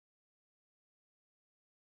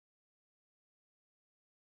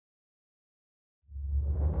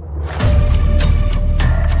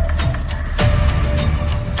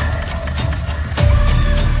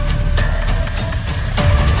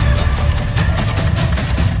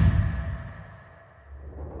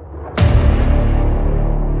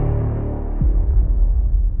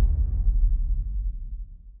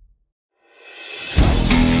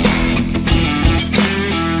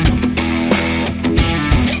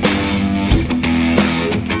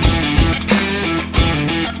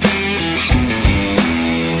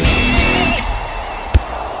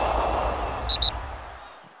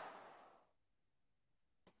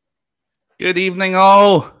Good evening,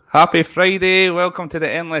 all. Happy Friday. Welcome to the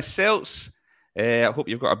Endless Celts. I hope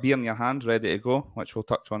you've got a beer in your hand ready to go, which we'll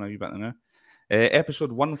touch on a wee bit now.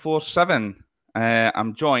 Episode 147.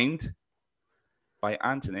 I'm joined by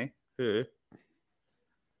Anthony, who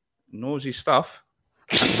knows his stuff,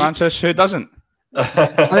 and Francis, who doesn't. I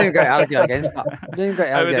think you've got to argue against that.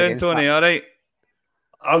 How are we doing, Tony? All right?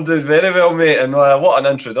 I'm doing very well, mate, and what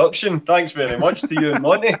an introduction. Thanks very much to you and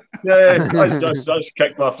Monty. Yeah, that's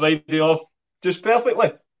kicked my Friday off just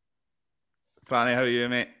perfectly. Franny, how are you,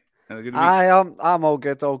 mate? Had a good week? I'm all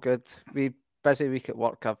good, We busy week at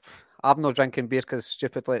work. I'm not drinking beer because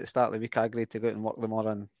stupidly at the start of the week I agreed to go out and work tomorrow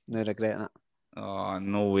and now regretting it. Oh,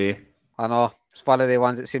 no way. I know. It's one of the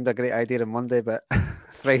ones that seemed a great idea on Monday, but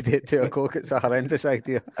Friday at 2 o'clock, it's a horrendous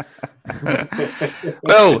idea.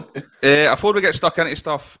 Well, before we get stuck into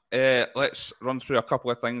stuff, let's run through a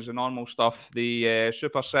couple of things. The normal stuff, the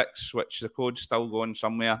Super 6, which the code's still going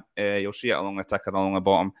somewhere. You'll see it along the ticker along the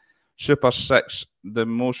bottom. Super 6, the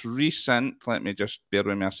most recent, let me just bear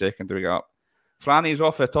with me a second to get up. Franny's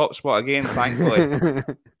off the top spot again, thankfully.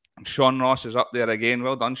 Sean Ross is up there again.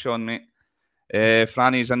 Well done, Sean, mate.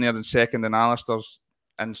 Franny's in there in second, and Alistair's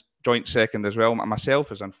in joint second as well.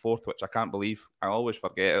 Myself is in fourth, which I can't believe. I always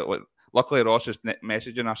forget it. Luckily, Ross is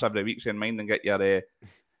messaging us every week saying, mind and get your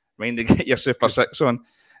Super 6 on.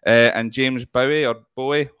 And James Bowie,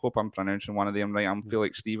 hope I'm pronouncing one of them right. I'm feel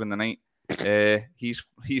like Stephen tonight.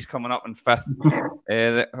 He's coming up in fifth.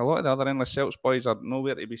 A lot of the other Endless Celts boys are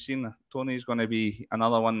nowhere to be seen. Tony's going to be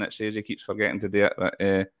another one that says he keeps forgetting to do it. But,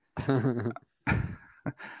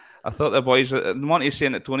 I thought the boys, Monty's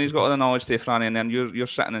saying that Tony's got all the knowledge to Franny, and then you're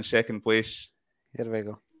sitting in second place. Here we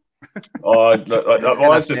go. Well,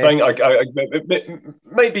 that's the thing. I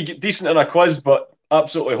might be decent in a quiz, but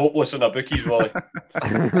absolutely hopeless in a bookies, Wally.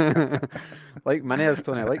 Like Minears,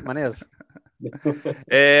 Tony, like Minears.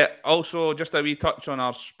 Also, just a wee touch on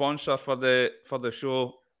our sponsor for the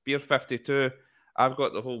show, Beer 52. I've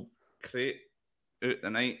got the whole crate out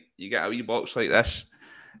tonight. You get a wee box like this.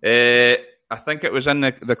 I think it was in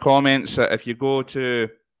the comments that if you go to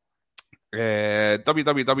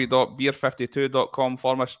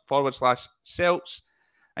www.beer52.com/Celts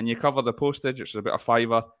and you cover the postage, which is about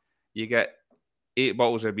 $5, you get 8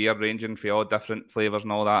 bottles of beer ranging for all different flavours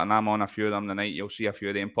and all that. And I'm on a few of them tonight. You'll see a few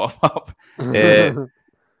of them pop up. Get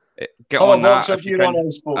on that if you can.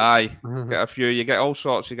 Aye, get a few. You get all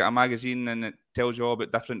sorts. You get a magazine and it tells you all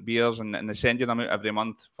about different beers, and they send you them out every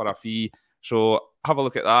month for a fee. So have a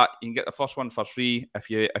look at that. You can get the first one for free if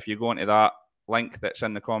you go into that link that's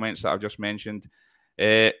in the comments that I've just mentioned.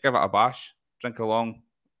 Give it a bash. Drink along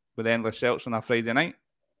with Endless Celts on a Friday night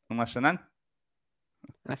and listen in.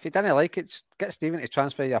 And if you didn't like it, just get Stephen to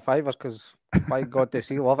transfer your $5 because, by God, does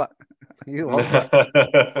he love it. He loves it.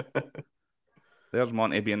 There's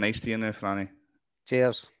Monty being nice to you now, Franny.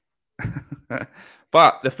 Cheers.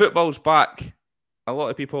 But the football's back. A lot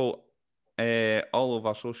of people all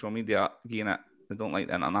over social media getting it. They don't like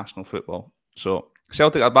the international football. So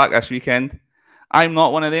Celtic are back this weekend. I'm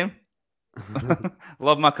not one of them.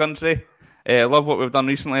 Love my country. Love what we've done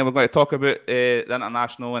recently. We're going to talk about the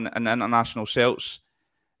international and the international Celts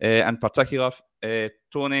in particular.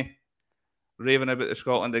 Tony, raving about the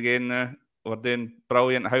Scotland again now. We're doing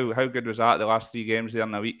brilliant. How good was that, the last 3 games there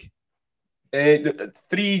in a week?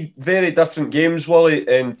 3 very different games, Wally,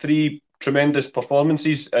 and 3 tremendous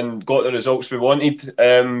performances, and got the results we wanted.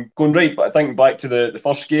 Going right, but I think back to the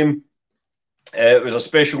first game, it was a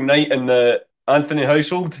special night in the Anthony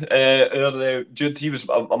household. Jude, he was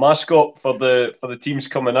a mascot for the teams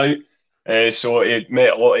coming out. So he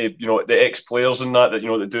met a lot of the ex-players and that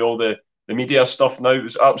that do all the media stuff now. It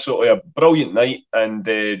was absolutely a brilliant night, and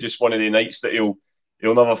just one of the nights that he'll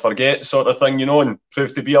never forget, sort of thing, and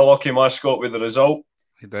proved to be a lucky mascot with the result.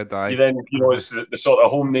 He did, aye. He then, it's the sort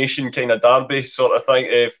of home nation kind of derby sort of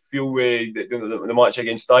thing. Feel the match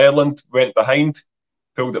against Ireland, went behind,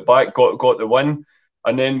 pulled it back, got the win,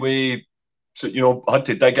 and then we, had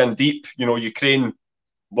to dig in deep. Ukraine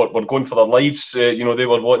were going for their lives. They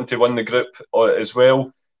were wanting to win the group as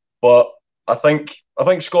well, but I think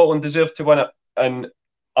Scotland deserved to win it, and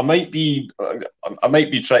I might be trying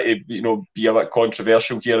to be a bit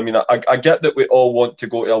controversial here. I mean, I get that we all want to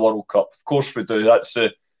go to a World Cup. Of course we do. That's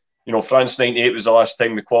France '98 was the last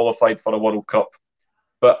time we qualified for a World Cup.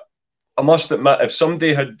 But I must admit, if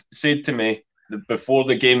somebody had said to me before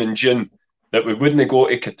the game in June that we wouldn't go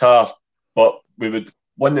to Qatar, but we would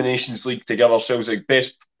win the Nations League to give ourselves the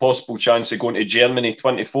best possible chance of going to Germany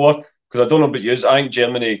 24, because I don't know about you, I think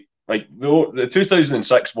Germany, like the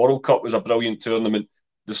 2006 World Cup was a brilliant tournament.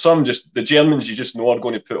 The Germans you just know are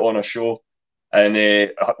going to put on a show, and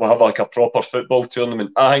we'll have like a proper football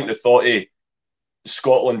tournament. I think the thought of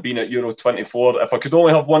Scotland being at Euro 24. If I could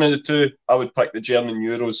only have one of the two, I would pick the German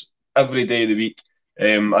Euros every day of the week.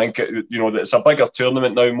 I think it's a bigger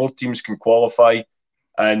tournament now. More teams can qualify,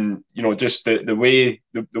 and just the way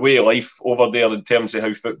of life over there in terms of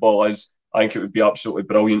how football is, I think it would be absolutely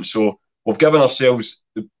brilliant. So we've given ourselves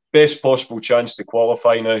the best possible chance to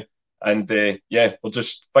qualify now, and we'll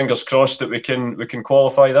just fingers crossed that we can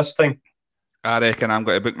qualify this time. I reckon I'm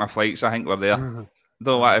going to book my flights. I think we're there.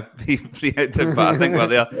 Don't want to be preempted, but I think we're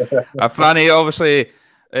there. Franny, obviously,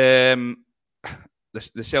 the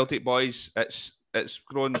Celtic boys, it's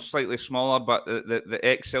grown slightly smaller, but the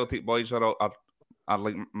ex-Celtic boys are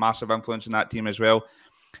like massive influence in that team as well.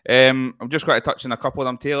 I'm just going to touch on a couple of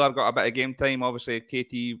them. Taylor got a bit of game time. Obviously,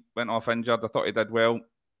 KT went off injured. I thought he did well.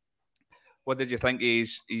 What did you think of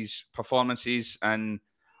his performances? And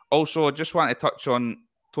also, just want to touch on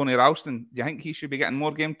Tony Ralston. Do you think he should be getting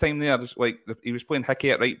more game time there? Like he was playing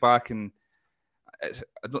Hickey at right back, and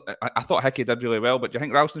I thought Hickey did really well. But do you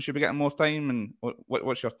think Ralston should be getting more time? And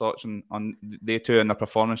what's your thoughts on they two and their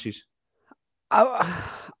performances?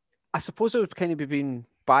 I suppose it would kind of be being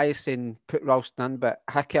biased and put Ralston in, but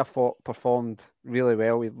Hickey I thought performed really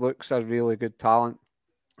well. He looks a really good talent.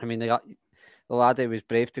 I mean, the lad who was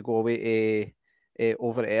brave to go away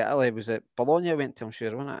over to Italy. Was it Bologna went to, I'm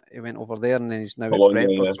sure, wasn't it? He went over there and then he's now Bologna, at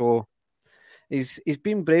Brentford. Yeah. So he's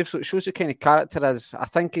been brave, so it shows the kind of character is. I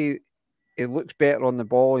think he looks better on the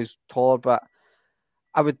ball, he's taller, but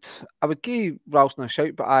I would give Ralston a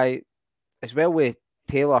shout, but as well with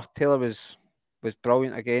Taylor was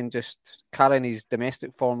brilliant again, just carrying his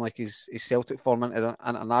domestic form like his Celtic form into the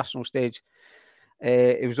international stage.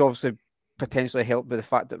 It was obviously potentially helped by the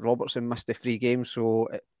fact that Robertson missed the 3 games, so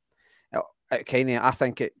it kind of, I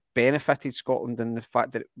think it benefited Scotland in the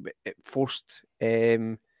fact that it forced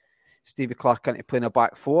Stevie Clarke into playing a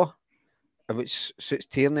back 4, which suits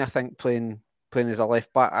Tierney, I think, playing as a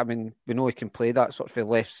left back. I mean, we know he can play that sort of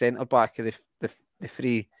left centre back of the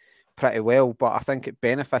 3 pretty well, but I think it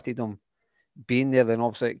benefited him being there. Then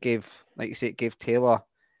obviously it gave, like you say, it gave Taylor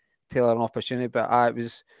an opportunity. But it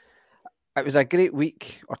was a great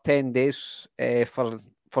week or 10 days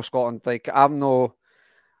for Scotland. Like, I'm no.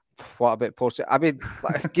 What about Portugal? I mean,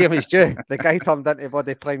 game is due. The guy turned into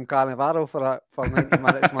bloody Prime Cannavaro for 90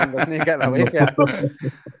 minutes, man. There's no getting away from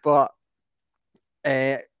it. But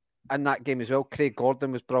in that game as well, Craig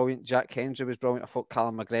Gordon was brilliant. Jack Hendry was brilliant. I thought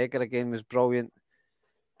Callum McGregor again was brilliant.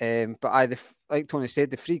 But like Tony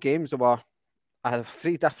said, the 3 games I had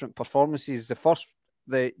 3 different performances.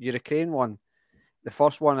 The Ukraine one, the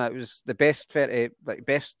first one, it was the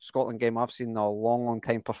best Scotland game I've seen in a long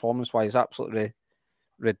time performance-wise. Absolutely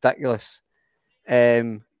ridiculous. I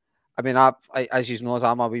mean, I as you know,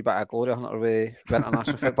 I'm a wee bit of a glory hunter with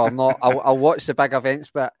international football. I'll watch the big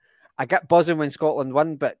events, but I get buzzing when Scotland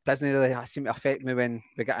win, but it doesn't really seem to affect me when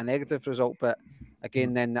we get a negative result. But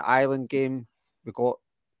again, then the Ireland game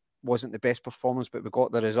wasn't the best performance, but we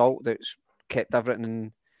got the result that's kept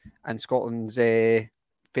everything in Scotland's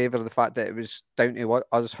favour. The fact that it was down to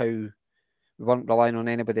us how we weren't relying on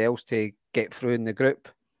anybody else to get through in the group.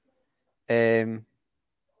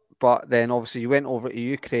 But then obviously you went over to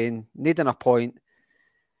Ukraine, needing a point.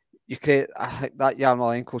 Ukraine, I think that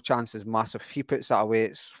Yarmolenko chance is massive. If he puts that away,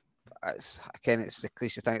 it's the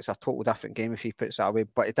cliche thing. It's a total different game if he puts that away,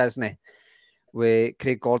 but it doesn't. Where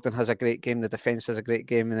Craig Gordon has a great game, the defence has a great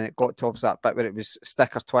game, and then it got to obviously that bit where it was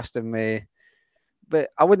stick or twisting me.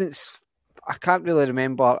 But I can't really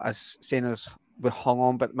remember as saying as we hung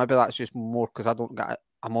on, but maybe that's just more because I don't get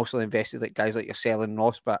emotionally invested like guys like yourself and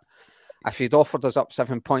Ross. But if you'd offered us up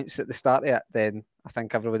 7 points at the start of it, then I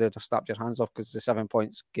think everybody would have snapped your hands off because the 7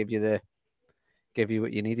 points gave you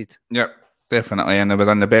what you needed. Yep, definitely, and they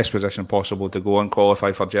were in the best position possible to go and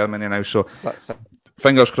qualify for Germany now. So that's it.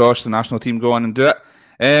 Fingers crossed the national team go on and do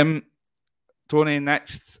it. Tony,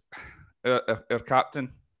 next, our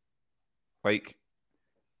captain. Like,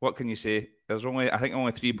 what can you say? There's only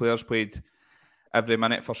 3 players played every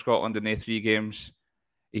minute for Scotland in the 3 games.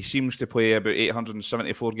 He seems to play about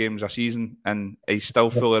 874 games a season, and he's still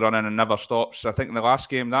fully running and never stops. I think in the last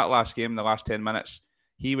 10 minutes,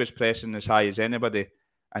 he was pressing as high as anybody,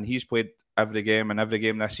 and he's played every game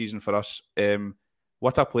this season for us.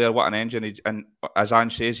 What a player, what an engine. And as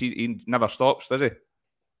Ange says, he never stops, does he?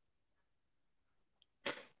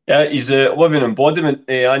 Yeah, he's a living embodiment of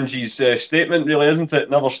Angie's statement, really, isn't it?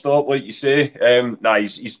 Never stop, like you say.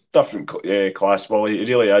 He's different class, well, he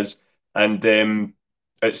really is. And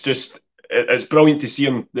it's brilliant to see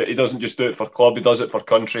him that he doesn't just do it for club, he does it for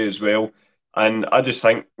country as well. And I just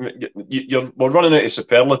think we're running out of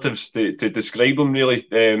superlatives to describe him, really.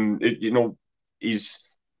 He's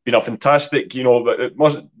been a fantastic,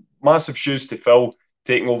 but massive shoes to fill,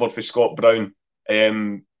 taking over for Scott Brown.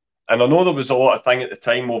 And I know there was a lot of thing at the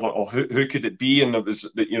time over who could it be, and there was,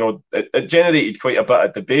 it generated quite a bit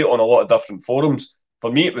of debate on a lot of different forums.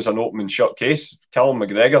 For me, it was an open and shut case. Callum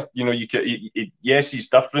McGregor, yes, he's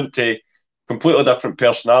different to completely different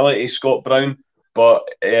personality, Scott Brown, but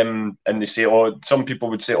and they say, some people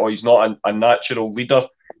would say, he's not a natural leader.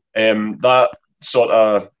 That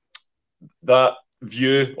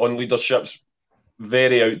view on leadership's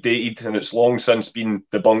very outdated, and it's long since been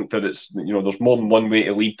debunked that it's there's more than one way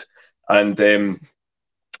to lead. And Callum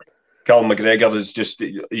McGregor is just,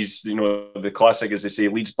 he's the classic, as they say,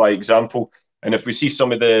 leads by example. And if we see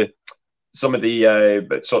some of the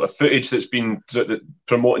sort of footage that's been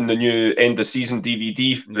promoting the new end of season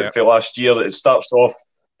DVD for last year, it starts off.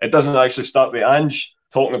 It doesn't actually start with Ange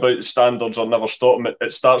talking about the standards or never stop them.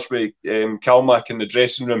 It starts with Kalmack in the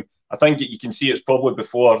dressing room. I think you can see it's probably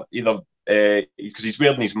before either because he's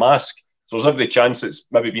wearing his mask. So there's every chance it's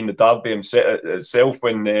maybe been the derby itself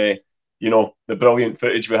when the brilliant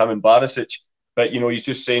footage with him and Barisic. But he's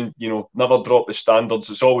just saying, never drop the standards.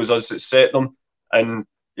 It's always us that set them, and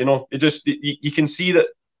you can see that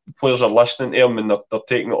the players are listening to him and they're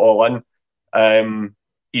taking it all in.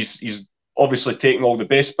 He's obviously taking all the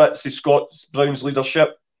best bits of Scott Brown's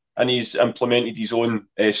leadership, and he's implemented his own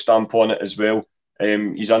stamp on it as well.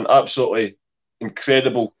 He's an absolutely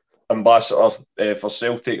incredible ambassador for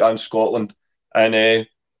Celtic and Scotland, and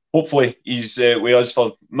hopefully he's with us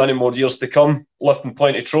for many more years to come, lifting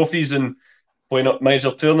plenty of trophies and playing up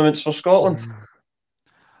major tournaments for Scotland.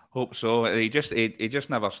 Hope so. He just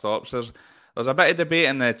never stops. There's a bit of debate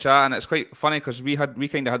in the chat, and it's quite funny because we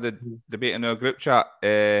kind of had the debate in our group chat.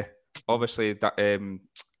 Obviously, that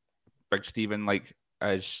Big Stephen,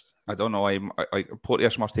 as I don't know,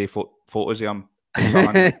 Porteous must take photos of him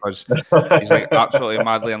because he's absolutely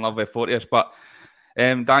madly in love with Porteous. But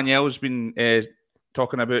Danielle's been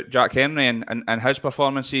talking about Jack Henry and his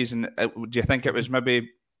performances, and do you think it was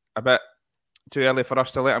maybe a bit too early for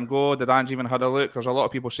us to let him go? Did Ange even had a look? There's a lot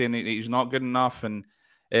of people saying that he's not good enough. And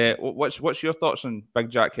what's your thoughts on Big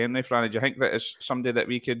Jack Henry, Franny? Do you think that it's somebody that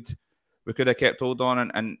we could have kept hold on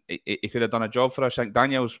and he could have done a job for us? I think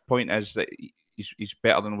Daniel's point is that he's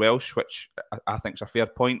better than Welsh, which I think is a fair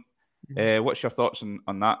point. What's your thoughts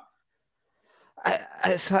on that?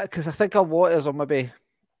 It's because I think a lot is, or maybe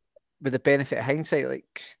with the benefit of hindsight,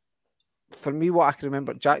 for me, what I can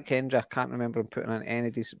remember, Jack Henry, I can't remember him putting in any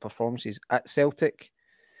decent performances at Celtic.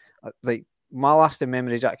 My lasting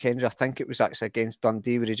memory of Jack Henry, I think it was actually against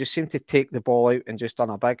Dundee, where he just seemed to take the ball out and just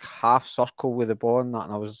done a big half circle with the ball and that.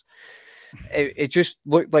 And it just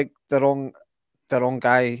looked like the wrong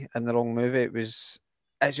guy in the wrong movie. It's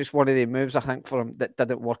just one of the moves, I think, for him that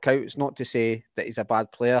didn't work out. It's not to say that he's a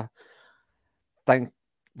bad player.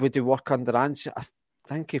 Would he work under Ange? I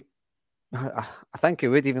think he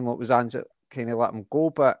would, even though it was Ange that kind of let him go.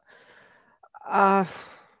 But I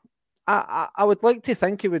would like to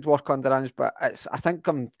think he would work under Ange, but I think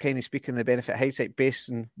I'm kind of speaking the benefit of hindsight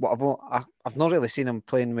based on what I've not really seen him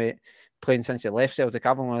playing since he left Celtic.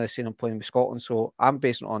 I've only really seen him playing with Scotland, so I'm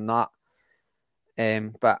basing it on that.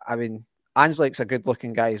 But I mean, Ange likes a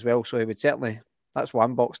good-looking guy as well, so he would certainly. That's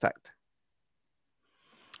one box ticked.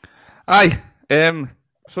 Aye.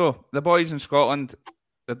 So the boys in Scotland,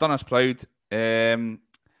 they've done us proud.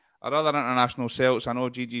 Our other international Celts, I know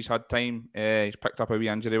Gigi's had time. He's picked up a wee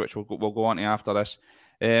injury, which we'll go on to after this.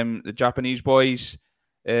 The Japanese boys,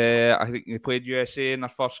 I think they played USA in their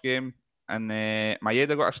first game, and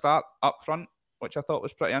Maeda got a start up front, which I thought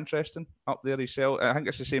was pretty interesting. Up there, I think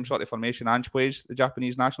it's the same sort of formation Ange plays the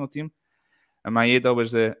Japanese national team, and Maeda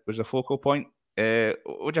was the focal point. What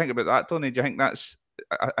do you think about that, Tony? Do you think that's?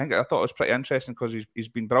 I thought it was pretty interesting because he's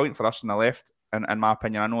been brilliant for us on the left, and in my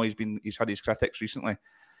opinion, I know he's had his critics recently,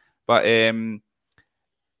 but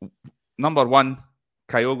number one,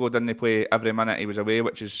 Kyogo didn't play every minute he was away,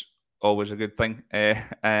 which is always a good thing.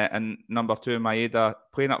 And number two, Maeda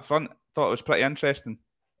playing up front, thought it was pretty interesting.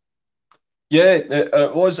 Yeah,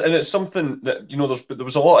 it was, and it's something that there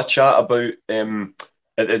was a lot of chat about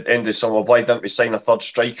at the end of summer. Why didn't we sign a third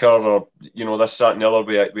striker, or this, that, and the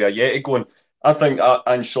other? We are yet to go. I think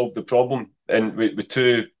Ange solved the problem, and with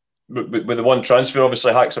the one transfer,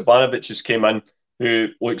 obviously Haksabanovic just came in, who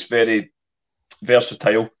looks very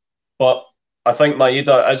versatile. But I think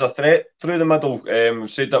Maeda is a threat through the middle. We've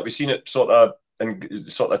said that we've seen it in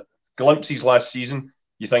glimpses last season.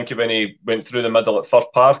 You think of when he went through the middle at Fir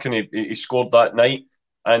Park and he scored that night,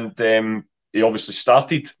 and he obviously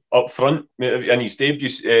started up front in his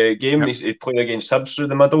debut game. Yep. He played against Hibs through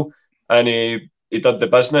the middle, and he did the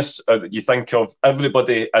business. You think of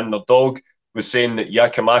everybody in their dog was saying that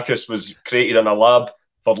Giakoumakis was created in a lab,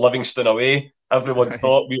 for Livingston away. Everyone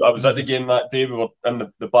thought I was at the game that day. We were in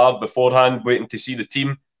the bar beforehand waiting to see the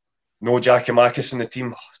team. No Giakoumakis in the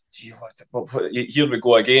team. Oh, gee, here we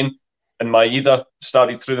go again. And Maeda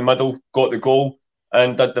started through the middle, got the goal,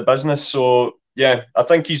 and did the business. So yeah, I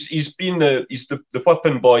think he's been the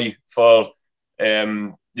whipping boy for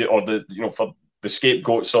for the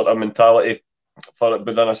scapegoat sort of mentality for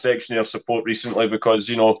within a section of support recently, because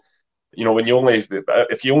if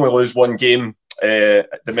you only lose one game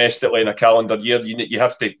domestically in a calendar year, you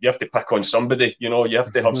have to pick on somebody. You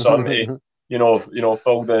have to have somebody fill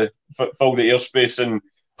the airspace, and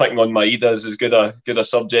picking on Maeda is as good a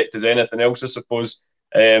subject as anything else, I suppose.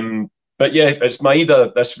 But yeah, it's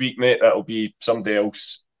Maeda this week, mate. It'll be somebody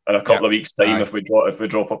else in a couple of weeks' time if we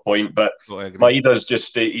drop a point. But Maeda's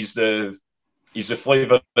just he's the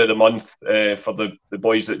flavour of the month for the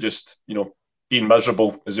boys that just being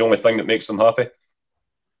miserable is the only thing that makes them happy.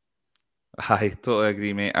 I totally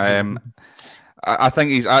agree, mate. I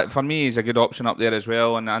think for me he's a good option up there as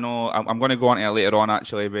well. And I know I'm going to go on to it later on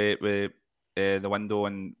actually with the window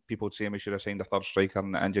and people saying we should have signed a third striker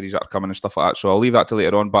and the injuries that are coming and stuff like that. So I'll leave that to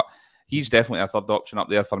later on. But he's definitely a third option up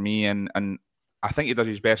there for me, and I think he does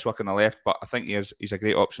his best work on the left, but I think he's a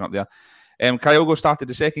great option up there. Kyogo started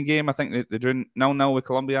the second game. I think they drew 0-0 with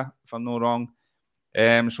Colombia, if I'm not wrong.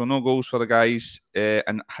 So no goals for the guys.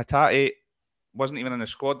 And Hatate wasn't even in the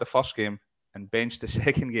squad the first game and benched the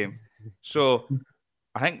second game. So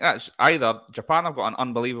I think that's either Japan have got an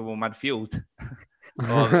unbelievable midfield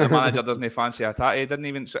or the manager doesn't fancy Hatate. Didn't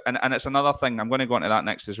even, and it's another thing. I'm going to go into that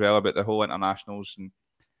next as well about the whole internationals, and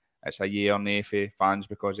it's a yay or nay for fans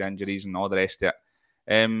because of injuries and all the rest of it.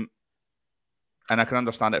 And I can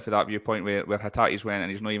understand it for that viewpoint where Hatate's went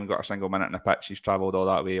and he's not even got a single minute in the pitch. He's travelled all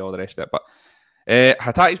that way, all the rest of it. But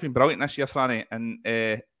Hatate's been brilliant this year, Franny. And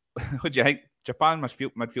what do you think? Japan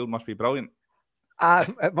midfield must be brilliant.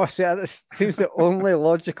 It must be. It seems the only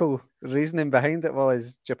logical reasoning behind it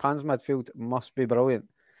is Japan's midfield must be brilliant.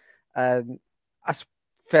 As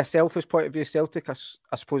for a selfish point of view, Celtic,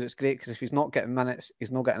 I suppose it's great because if he's not getting minutes,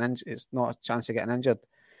 he's not getting injured. It's not a chance of getting injured.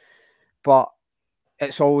 But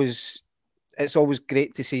it's always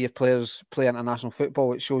great to see your players play international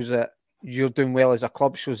football. It shows that you're doing well as a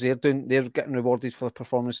club. It shows they're getting rewarded for the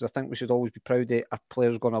performances. I think we should always be proud of our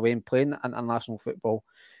players going away and playing international football,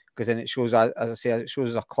 because then it shows, as I say, it shows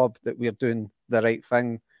as a club that we're doing the right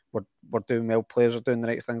thing. We're doing well. Players are doing the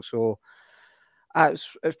right thing. So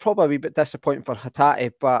it's probably a wee bit disappointing for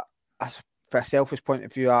Hatate, but for a selfish point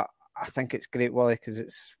of view, I think it's great, Willie, because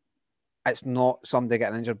it's not somebody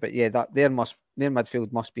getting injured. But yeah, their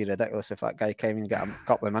midfield must be ridiculous if that guy came and get a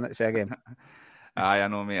couple of minutes a game. I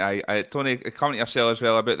know, mate. Tony, comment yourself as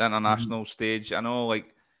well about the international stage. I know,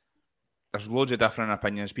 there's loads of different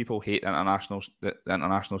opinions. People hate the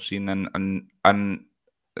international scene, and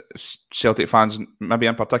Celtic fans maybe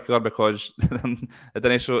in particular because they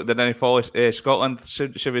didn't follow Scotland.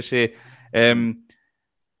 Should we say?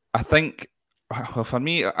 I think, well, for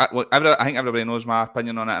me, I think everybody knows my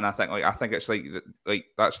opinion on it, and I think it's like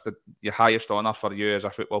that's your highest honour for you as a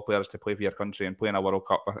football player is to play for your country and play in a World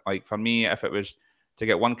Cup. Like for me, if it was to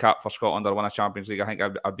get one cap for Scotland or win a Champions League, I think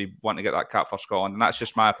I'd be wanting to get that cap for Scotland, and that's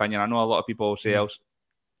just my opinion. I know a lot of people say else.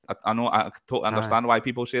 I totally understand why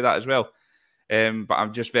people say that as well. But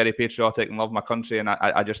I'm just very patriotic and love my country, and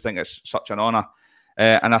I just think it's such an honour.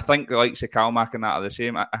 And I think the likes of Kalmak and that are the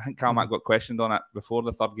same. I think Kalmak got questioned on it before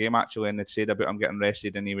the third game actually, and they'd said about him getting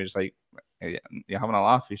rested, and he was like, "You're having a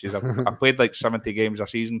laugh." He says, "I've played 70 games a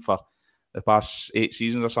season for the past 8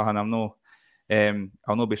 seasons or something.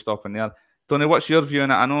 I'll not be stopping there." Tony, what's your view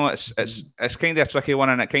on it? I know it's kind of a tricky one,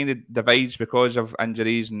 and it kind of divides because of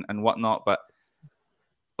injuries and whatnot. But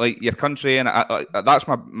your country, and that's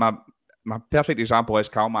my perfect example is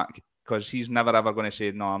Kalmak, because he's never ever going to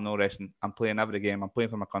say, "No, I'm not resting. I'm playing every game. I'm playing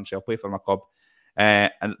for my country. I'll play for my club."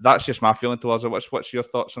 And that's just my feeling towards it. What's your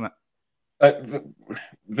thoughts on it?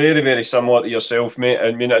 Very, very similar to yourself, mate.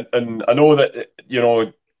 I mean, and I know that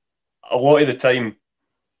a lot of the time.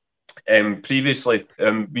 Previously,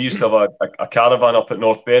 we used to have a caravan up at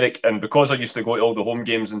North Berwick, and because I used to go to all the home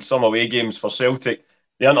games and some away games for Celtic,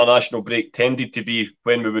 the international break tended to be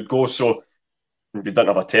when we would go. So we didn't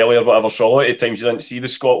have a telly or whatever, so a lot of times you didn't see the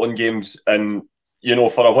Scotland games, and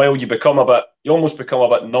for a while you almost become a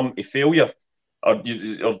bit numb to failure, or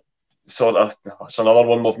sort of it's another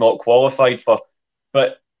one we've not qualified for.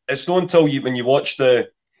 But it's not until when you watch the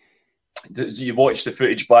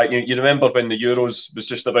footage back, you remember when the Euros was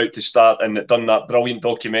just about to start and it done that brilliant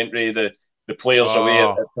documentary, the players away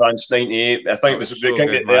at France 98. I think it was so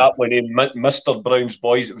the Apple name, Mr. Brown's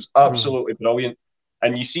Boys. It was absolutely brilliant.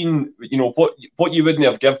 And you seen, what you wouldn't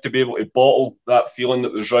have give to be able to bottle that feeling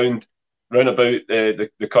that was round about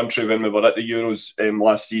the country when we were at the Euros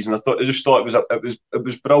last season. I just thought it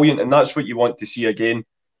was brilliant, and that's what you want to see again.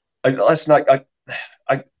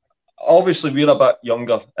 Obviously we're a bit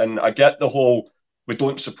younger, and I get the whole we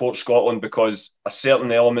don't support Scotland because a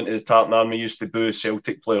certain element of the Tartan Army used to boo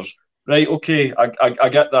Celtic players. Right, okay, I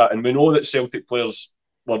get that, and we know that Celtic players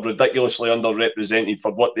were ridiculously underrepresented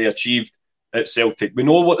for what they achieved at Celtic. We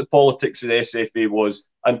know what the politics of the SFA was,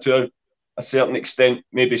 and to a certain extent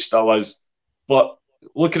maybe still is. But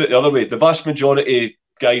look at it the other way. The vast majority of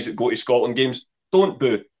guys that go to Scotland games don't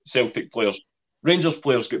boo Celtic players. Rangers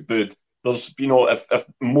players get booed. There's, if there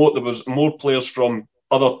was more players from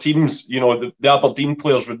other teams, the Aberdeen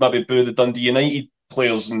players would maybe boo the Dundee United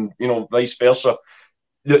players, and vice versa.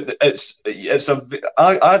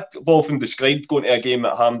 I've often described going to a game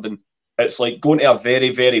at Hampden. It's like going to a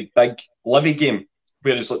very, very big livy game,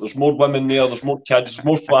 where it's like there's more women there's more kids, there's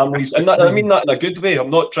more families, and I mean that in a good way.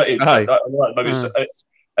 I'm not trying to.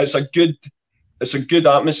 It's a good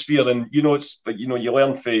atmosphere, and it's like you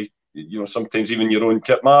learn for sometimes even your own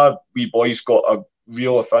kid. My wee boy's got a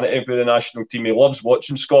real affinity with the national team. He loves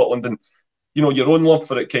watching Scotland, and your own love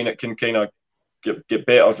for it can kind of get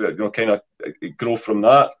better, kind of grow from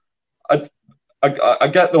that. I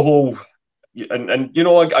get the whole, and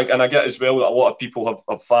I get as well that a lot of people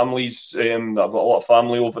have families. I've got a lot of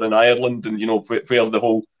family over in Ireland, and where the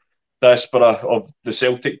whole diaspora of the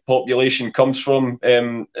Celtic population comes from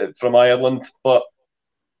Ireland. But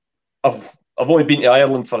I've only been to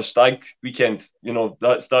Ireland for a stag weekend.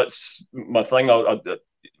 That's my thing.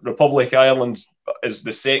 Republic of Ireland is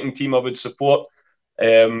the second team I would support.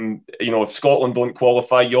 If Scotland don't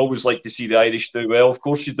qualify, you always like to see the Irish do well. Of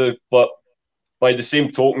course you do, but by the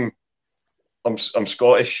same token, I'm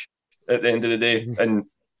Scottish at the end of the day, and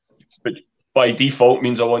by default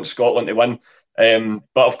means I want Scotland to win.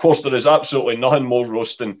 But of course, there is absolutely nothing more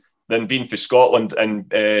roasting than being for Scotland and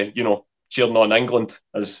cheering on England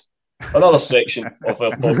as another section of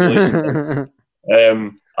our population.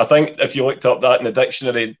 I think if you looked up that in the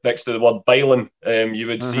dictionary next to the word biling, you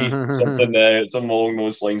would see something along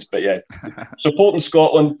those lines. But yeah, supporting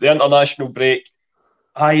Scotland, the international break.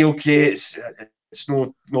 Okay, it's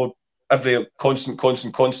no every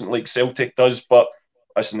constant like Celtic does, but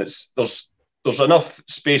listen, there's enough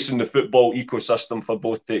space in the football ecosystem for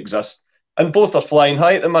both to exist, and both are flying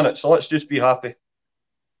high at the minute. So let's just be happy.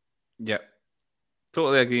 Yeah,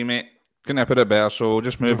 totally agree, mate. Couldn't have put it better. So we'll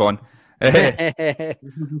just move on.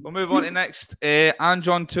 We'll move on to next. Ange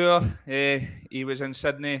on tour. He was in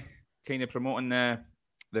Sydney, kind of promoting the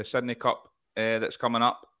Sydney Cup that's coming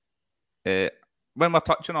up. When we're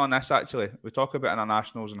touching on this, actually, we talk about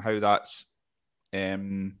internationals and how that's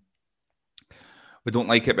we don't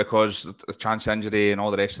like it because the chance injury and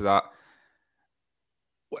all the rest of that.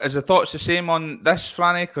 Is the thoughts the same on this,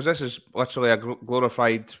 Franny? Because this is literally a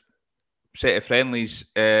glorified set of friendlies.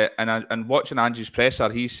 And watching Angie's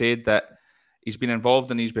presser, he said that he's been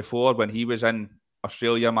involved in these before when he was in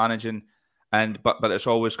Australia managing, but it's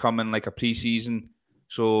always come in like a pre-season,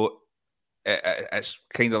 so it's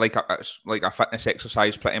kind of like a fitness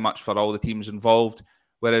exercise pretty much for all the teams involved.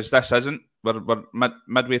 Whereas this isn't. We're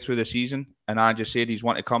midway through the season, and Ange said he's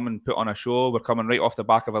want to come and put on a show. We're coming right off the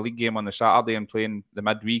back of a league game on the Saturday and playing the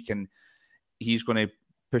midweek, and he's going to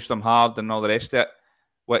push them hard and all the rest of it.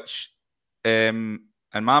 Which, in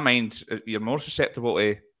my mind, you're more susceptible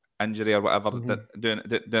to injury or whatever doing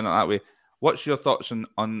it that way. What's your thoughts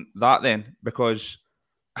on that then? Because,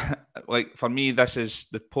 like, for me, this is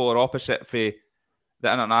the polar opposite for the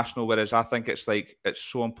international. Whereas I think it's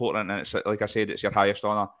so important, and it's like I said, it's your highest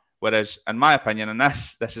honour. Whereas, in my opinion, in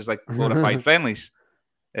this is like glorified friendlies.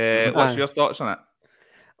 What's your thoughts on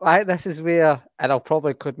it? This is where, and I'll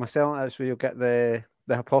probably include myself, that's where you'll get the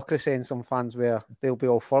hypocrisy in some fans where they'll be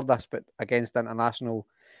all for this, but against international.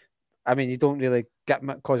 I mean, you don't really get,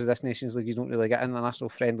 because of this Nations League, you don't really get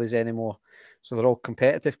international friendlies anymore. So they're all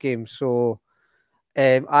competitive games. So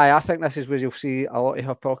I think this is where you'll see a lot of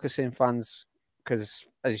hypocrisy in fans, because,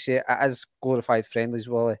 as you say, it is glorified friendlies,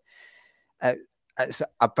 Wally. It's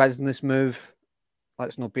a business move.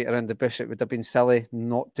 Let's not beat around the bush. It would have been silly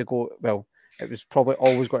not to go. Well, it was probably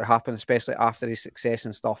always going to happen, especially after his success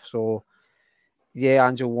and stuff. So, yeah,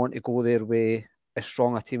 Ange will want to go there with as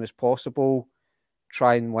strong a team as possible,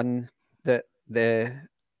 try and win the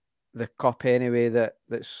cup anyway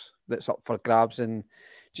that's up for grabs, and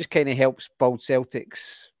just kind of helps build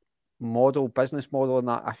Celtic's business model, and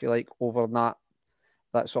that, I feel like, over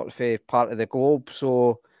that sort of part of the globe.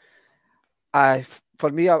 So for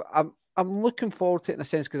me, I'm looking forward to it in a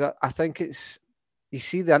sense, because I think it's you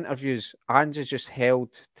see the interviews, Ange is just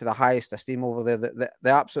held to the highest esteem over there. They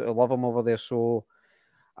absolutely love him over there. So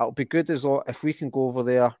it'll be good if we can go over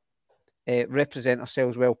there, represent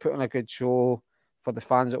ourselves well, put on a good show for the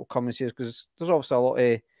fans that will come and see us, because there's obviously a lot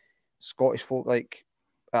of Scottish folk like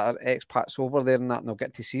that are expats over there and that, and they'll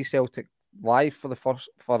get to see Celtic live for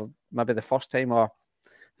maybe the first time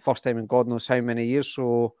in God knows how many years.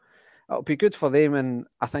 So it'll be good for them, and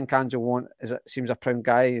I think Ange seems a proud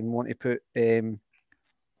guy and want to put a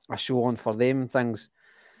show on for them and things.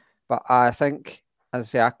 But I think, as I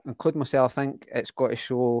say, I include myself, I think it's got to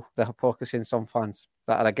show the hypocrisy in some fans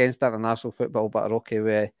that are against international football but are okay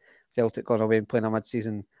with Celtic going away and playing a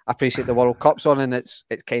mid-season. I appreciate the World Cup's on and it's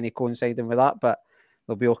kind of coinciding with that, but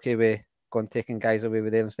they'll be okay with going taking guys away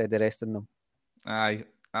with there instead of resting them. Aye,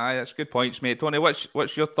 that's good points, mate. Tony,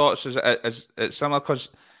 what's your thoughts? Is it similar? Because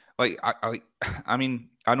I mean,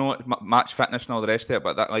 I know match fitness and all the rest of it,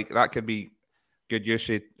 but that could be good use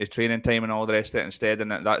of training time and all the rest of it instead,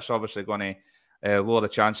 and that's obviously going to lower the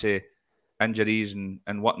chance of injuries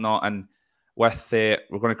and whatnot. And with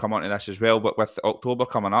we're going to come on to this as well, but with October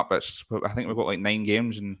coming up, I think we've got like 9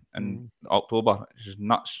 games in October, which is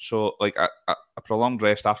nuts. So like a prolonged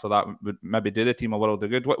rest after that would maybe do the team a world of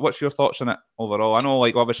good. What's your thoughts on it overall? I know,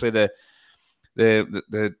 like, obviously the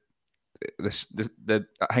hingy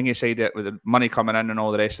side of it, with the money coming in and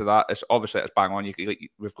all the rest of that, it's bang on.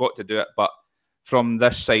 We've got to do it, but from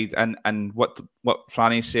this side and what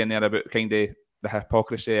Franny's saying there about kind of the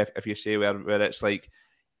hypocrisy, if you say where it's like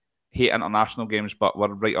hate international games, but we're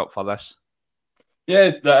right up for this.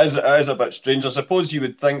 Yeah, that is a bit strange. I suppose you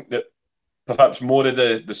would think that perhaps more of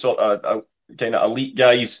the sort of kind of elite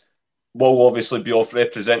guys will obviously be off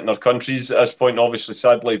representing their countries at this point. Obviously,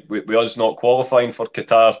 sadly, with us not qualifying for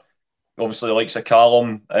Qatar, obviously the likes of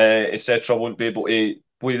Callum, etc., won't be able to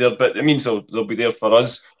play there, but it means they'll be there for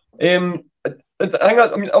us. I mean,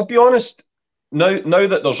 I'll be honest. Now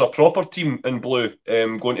that there's a proper team in blue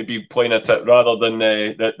going to be playing at it, rather than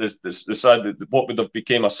the sad what would have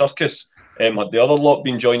become a circus had the other lot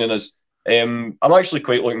been joining us, I'm actually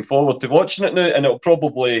quite looking forward to watching it now. And it'll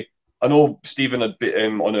probably, I know Stephen had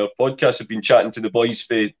been, on our podcast, had been chatting to the boys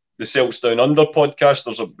for the Celts Down Under podcast.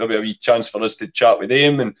 There's maybe a wee chance for us to chat with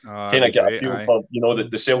them and kind of get a feel for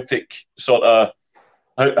the Celtic sort of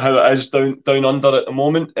how it is down under at the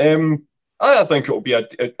moment. I think it'll be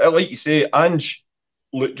like you say, Ange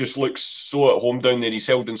just looks so at home down there. He's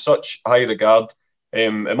held in such high regard.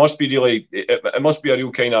 It must be a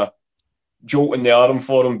real kind of jolt in the arm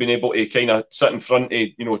for him, being able to kind of sit in front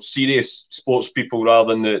of serious sports people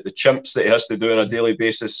rather than the chimps that he has to do on a daily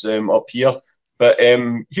basis up here. But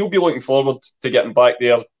he'll be looking forward to getting back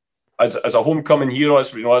there as a homecoming hero.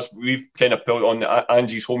 As we've kind of built on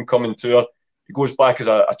Ange's homecoming tour. He goes back as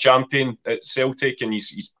a champion at Celtic, and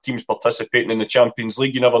his team's participating in the Champions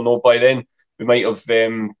League. You never know, by then we might have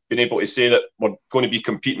been able to say that we're going to be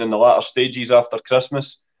competing in the latter stages after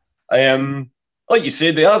Christmas. Like you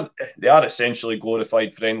say, they are essentially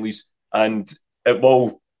glorified friendlies, and it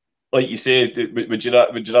will, like you say, would you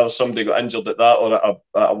rather somebody got injured at that or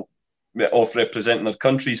off representing their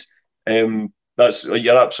countries? You're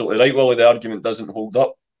absolutely right, Willie. The argument doesn't hold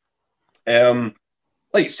up.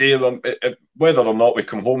 Like you say, whether or not we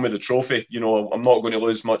come home with a trophy, I'm not going to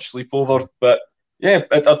lose much sleep over. But yeah,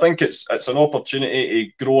 I think it's an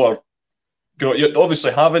opportunity to grow.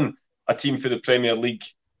 Obviously, having a team for the Premier League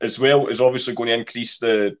as well is obviously going to increase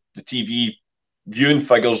the TV viewing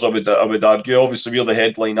figures. I would argue. Obviously, we're the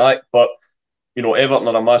headline act, but Everton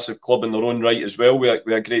are a massive club in their own right as well. We have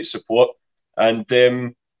great support, and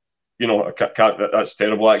that's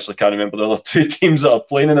terrible. I actually can't remember the other 2 teams that are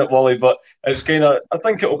playing in it, Wally. But it's I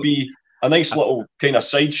think it'll be a nice little kind of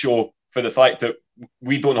sideshow for the fact that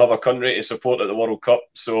we don't have a country to support at the World Cup.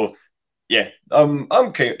 So yeah, I'm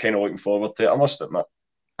kind of looking forward to it, I must admit.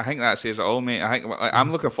 I think that says it all, mate.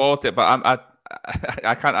 I'm looking forward to it, but I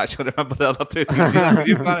can't actually remember the other 2 teams.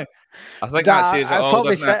 I think that says it all,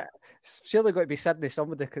 doesn't it? Surely got to be Sydney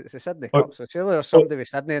somebody, because it's a Sydney Cup, so surely there's somebody with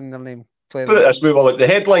Sydney in their name playing. Put it this way, well, the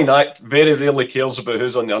headline act very rarely cares about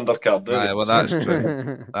who's on the undercard, do they? Well, that's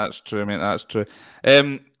true. That's true, mate. That's true.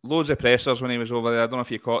 Loads of pressers when he was over there. I don't know if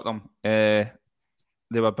you caught them. They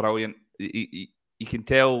were brilliant. You can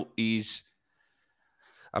tell he's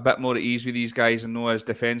a bit more at ease with these guys and not as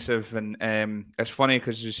defensive. And it's funny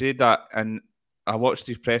because you said that, and I watched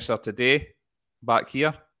his presser today back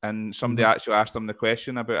here, and somebody actually asked him the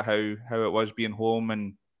question about how it was being home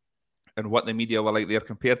and what the media were like there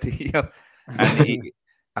compared to here. And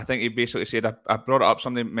I think he basically said, I brought it up,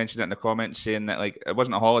 somebody mentioned it in the comments saying that, like, it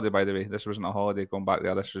wasn't a holiday, by the way. This wasn't a holiday going back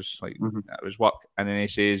there. This was like, it was work. And then he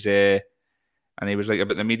says, And he was like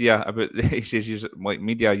about the media, he says use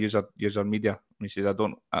media, use our media. And he says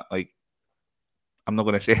I'm not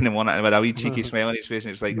going to say anyone with a wee cheeky smile on his face,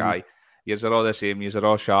 and it's like, aye, yous are all the same, yous are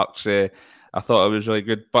all sharks. I thought it was really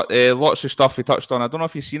good, but lots of stuff he touched on. I don't know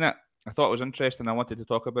if you've seen it. I thought it was interesting. I wanted to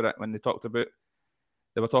talk about it when they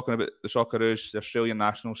were talking about the Socceroos, the Australian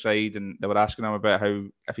national side, and they were asking him about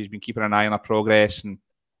if he's been keeping an eye on our progress, and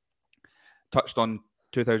touched on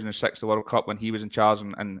 2006, the World Cup, when he was in charge,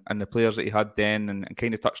 and the players that he had then, and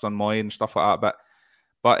kind of touched on Moy and stuff like that.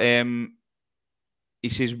 But he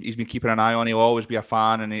says he's been keeping an eye on. He'll always be a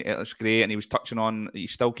fan, and it's great. And he was touching on, he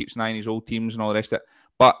still keeps an eye on his old teams and all the rest of it.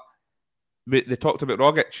 But they talked about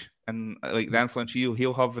Rogic and like the influence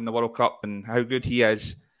he'll have in the World Cup and how good he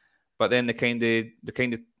is. But then they kind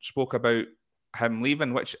of spoke about him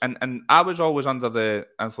leaving, which and I was always under the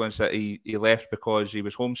influence that he left because he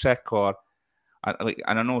was homesick, and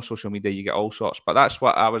I know social media you get all sorts, but that's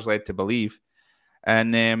what I was led to believe.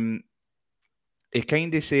 And he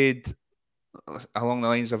kind of said along the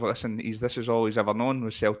lines of, listen, this is all he's ever known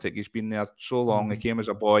with Celtic. He's been there so long. He came as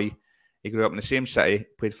a boy. He grew up in the same city,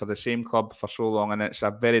 played for the same club for so long, and it's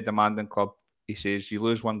a very demanding club. He says, you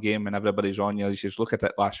lose one game and everybody's on you. He says, look at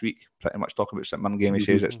it last week, pretty much talking about St Mirren game. He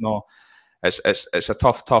says, it's a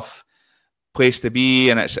tough place to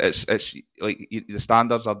be, and it's like the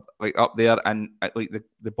standards are like up there, and like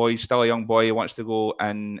the boy's still a young boy. He wants to go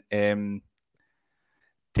and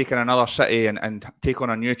take in another city and take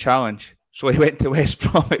on a new challenge. So he went to West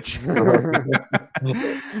Bromwich.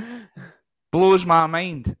 Blows my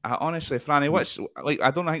mind. Honestly, Franny, what's like?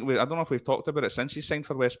 I don't know if we've talked about it since he signed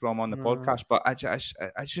for West Brom on the podcast, but it's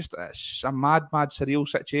a mad, surreal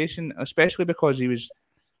situation, especially because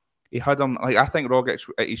he had him like, I think Rogic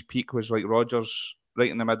at his peak was like Rodgers,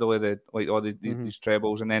 right in the middle of these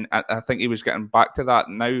trebles, and then I think he was getting back to that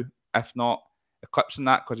now, if not eclipsing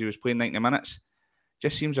that, because he was playing 90 minutes.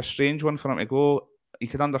 Just seems a strange one for him to go. You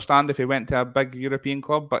could understand if he went to a big European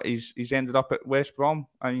club, but he's ended up at West Brom.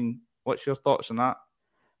 I mean, what's your thoughts on that?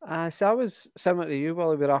 So I was similar to you,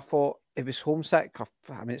 Willie, where I thought it was homesick.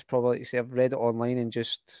 I mean, it's probably like you say, I've read it online and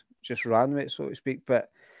just ran with it, so to speak. But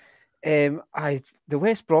the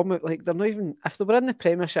West Brom, like, they're not even, if they were in the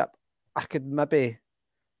Premiership, I could maybe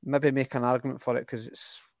make an argument for it, because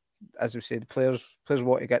it's, as we said, players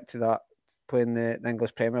want to get to that, playing the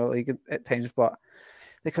English Premier League at times, but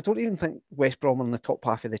like, I don't even think West Brom are in the top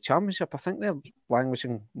half of the Championship. I think they're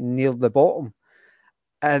languishing near the bottom.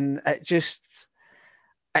 And it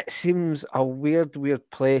seems a weird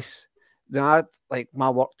place. Now, like,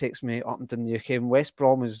 my work takes me up and down the UK, and West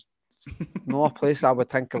Brom is not a place I would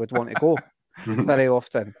think I would want to go very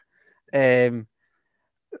often. He's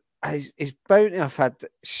bound to have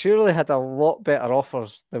surely had a lot better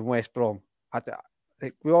offers than West Brom.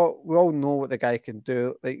 Like, we all know what the guy can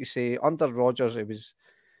do. Like you say, under Rodgers, it was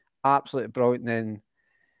absolutely brilliant. And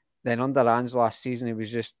then under Ange last season, it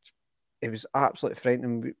was absolutely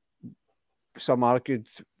frightening. Some argued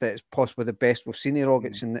that it's possibly the best we've seen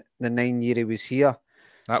Rogic in the 9 years he was here.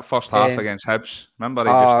 That first half against Hibs, remember? He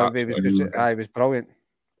was brilliant,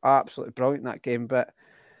 absolutely brilliant in that game. But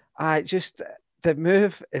the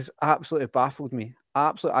move has absolutely baffled me.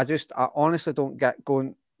 Absolutely, I honestly don't get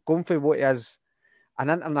going for what he is,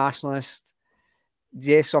 an internationalist.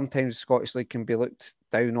 Yes, sometimes the Scottish League can be looked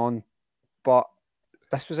down on, but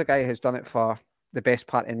this was a guy who's done it for the best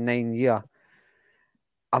part in 9 years.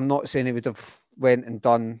 I'm not saying he would have went and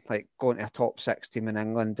done like going to a top 6 team in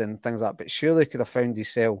England and things like that, but surely could have found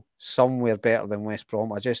himself somewhere better than West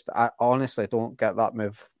Brom. I honestly don't get that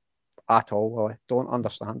move at all. Well, I don't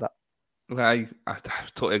understand it. I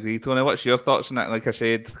totally agree, Tony. What's your thoughts on that? Like I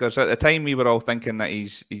said, because at the time we were all thinking that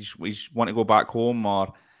he's want to go back home,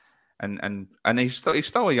 and he's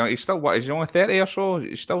still young. He's only 30 or so.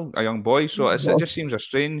 He's still a young boy. So it just seems a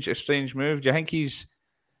strange move. Do you think he's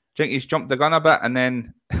jumped the gun a bit, and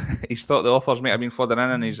then he's thought the offers might have been flooding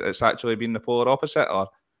in, and it's actually been the polar opposite? Or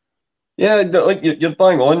yeah, like you're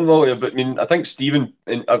bang on, Willie. But I mean, I think Stephen,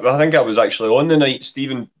 and I think I was actually on the night.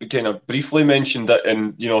 Stephen kind of briefly mentioned it,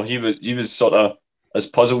 and you know, he was sort of as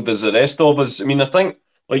puzzled as the rest of us. I mean, I think,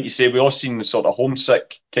 like you say, we all seen the sort of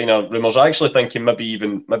homesick kind of rumours. I actually think maybe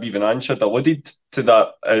even Ange had alluded to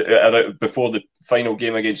that before the final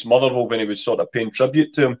game against Motherwell, when he was sort of paying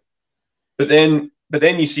tribute to him. But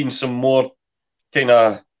then you seen some more kind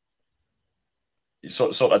of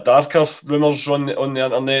sort of darker rumours on the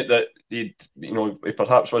internet that he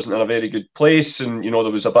perhaps wasn't in a very good place, and you know,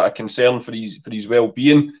 there was a bit of concern for his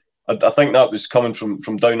well-being. I think that was coming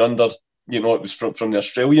from down under. You know, it was from the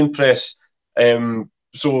Australian press.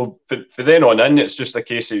 So for then on in, it's just a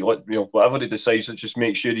case of, you know, whatever he decides, let's just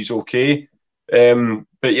make sure he's okay.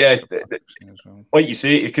 But yeah, like you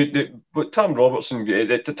say, he could. But Tam Robertson,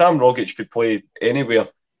 Tam Rogic could play anywhere,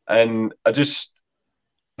 and I just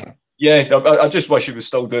wish he was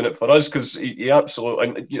still doing it for us because he absolutely.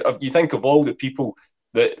 And you think of all the people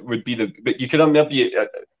that would be but you could maybe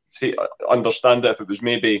understand it if it was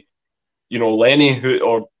maybe Lenny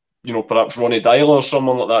or perhaps Ronnie Dyler or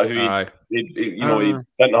someone like that he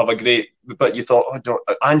didn't have a great. But you thought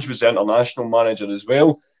Ange was the international manager as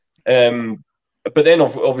well. But then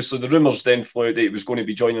obviously the rumours then flew out that he was going to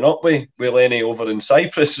be joining up with Lenny over in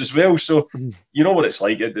Cyprus as well. So you know what it's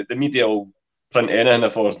like. The media will print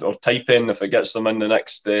anything or type in if it gets them in the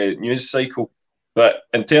next news cycle. But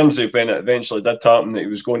in terms of when it eventually did happen that he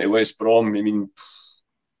was going to West Brom, I mean,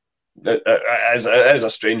 it is a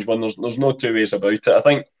strange one. There's no two ways about it.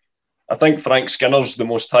 I think Frank Skinner's the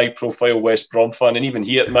most high-profile West Brom fan, and even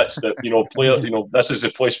he admits that this is the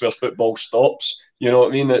place where football stops. You know what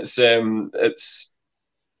I mean? It's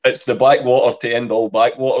the backwater to end all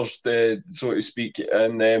backwaters, so to speak.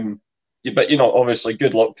 And but obviously,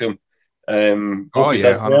 good luck to him. Hope he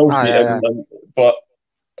does well. But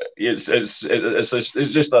it's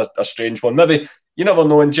just a strange one. Maybe you never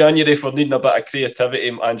know. In January, if we're needing a bit of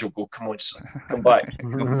creativity, Ange will go, "Come on, son, come back.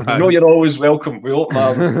 I know you're always welcome. We open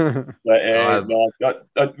arms."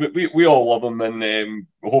 But we all love him, and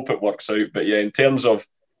we hope it works out. But yeah, in terms of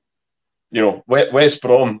West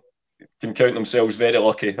Brom can count themselves very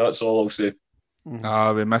lucky. That's all I'll say.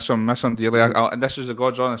 We miss him dearly. And this is the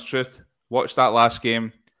God's honest truth. Watched that last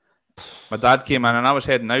game. My dad came in, and I was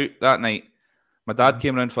heading out that night. My dad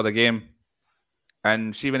came round for the game,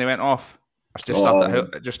 and see when he went off, I just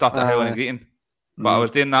started howling and greeting. But I was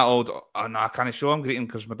doing that old, I can't show him greeting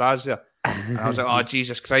because my dad's there. And I was like, oh,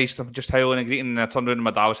 Jesus Christ, I'm just howling and greeting. And I turned around and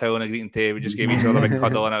my dad was howling and greeting too. We just gave each other a big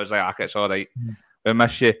cuddle, and I was like, it's all right. We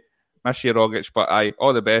miss you, Rogic. But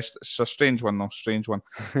all the best. It's a strange one, though. Strange one.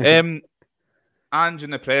 Ange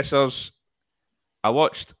and the pressers, I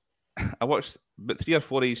watched about 3 or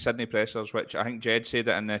 4 of these Sydney pressers, which I think Jed said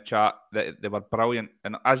it in the chat that they were brilliant,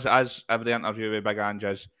 and as every interview with Big Ange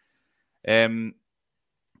is.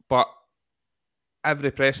 But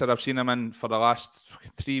every presser I've seen him in for the last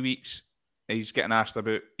 3 weeks, he's getting asked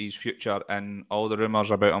about his future and all the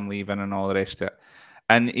rumours about him leaving and all the rest of it.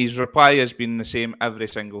 And his reply has been the same every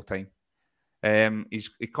single time.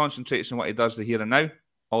 He concentrates on what he does the here and now.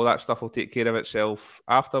 All that stuff will take care of itself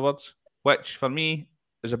afterwards, which for me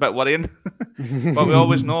is a bit worrying. But we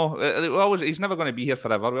always know he's never going to be here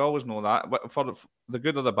forever. We always know that. But for the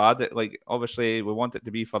good or the bad, obviously we want it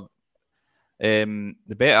to be for the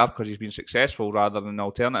better because he's been successful rather than the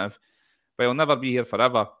alternative. But he'll never be here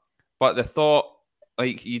forever. But the thought,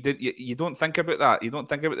 you don't think about that. You don't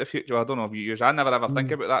think about the future. I don't know if you use. I never ever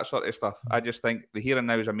think about that sort of stuff. I just think the here and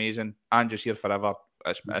now is amazing. And just here forever.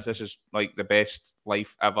 This is like the best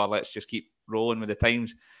life ever. Let's just keep rolling with the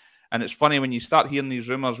times. And it's funny when you start hearing these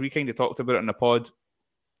rumours. We kind of talked about it in the pod,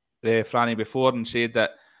 Franny, before, and said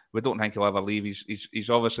that we don't think he'll ever leave. He's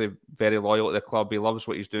obviously very loyal to the club. He loves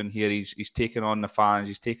what he's doing here. He's taking on the fans.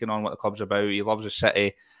 He's taking on what the club's about. He loves the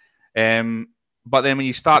city. But then when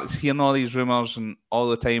you start hearing all these rumours and all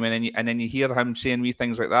the time, and then you hear him saying wee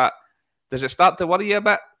things like that, does it start to worry you a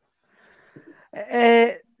bit?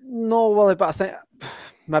 No, Willie, but I think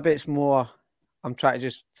maybe it's more I'm trying to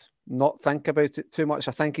just not think about it too much.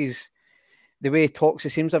 I think the way he talks, he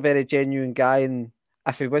seems a very genuine guy, and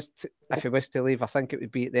if he was to leave, I think it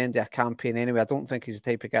would be at the end of a campaign anyway. I don't think he's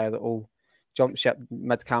the type of guy that will jump ship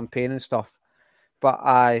mid-campaign and stuff. But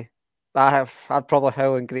I'd probably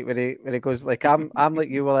howl and greet when he goes. Like I'm like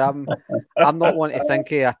you, Willie. I'm not wanting to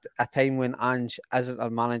think of a time when Ange isn't our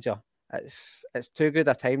manager. It's too good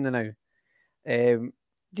a time now.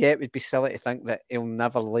 It would be silly to think that he'll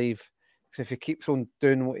never leave. Because if he keeps on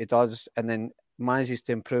doing what he does and then manages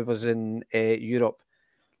to improve us in Europe,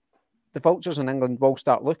 the vultures in England will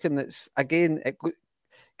start looking. It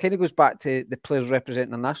kind of goes back to the players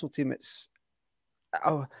representing the national team.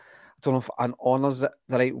 I don't know if an honour's the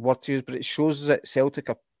right word to use, but it shows that Celtic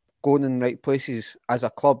are going in the right places as a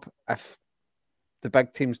club if the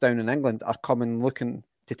big teams down in England are coming looking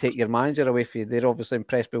to take your manager away from you. They're obviously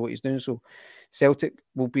impressed by what he's doing, so Celtic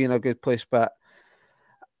will be in a good place. But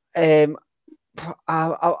I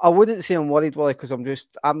wouldn't say I'm worried, Willie, because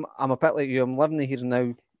I'm a bit like you. I'm living the here and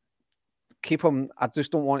now. Keep him. I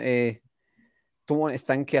just don't want to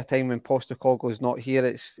think of a time when Postecoglou's not here.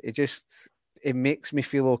 It makes me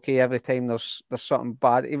feel okay every time there's something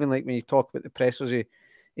bad. Even like when you talk about the pressers,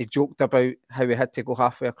 he joked about how he had to go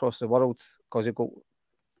halfway across the world because he got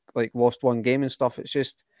lost one game and stuff. It's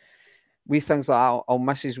just wee things like that. I'll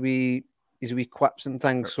miss his wee quips and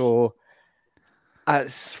things. So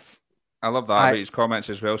I love that about his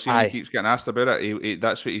comments as well. See, when Aye. he keeps getting asked about it,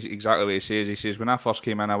 that's what exactly what he says. He says, when I first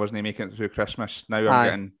came in, I wasn't making it through Christmas. Now I'm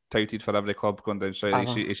getting touted for every club going down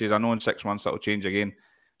south. He says, I know in 6 months that'll change again.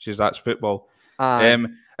 He says, that's football.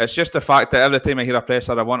 It's just the fact that every time I hear a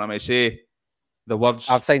presser, I want him to say the words,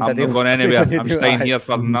 I'm not going anywhere. I'm staying here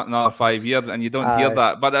for another 5 years. And you don't hear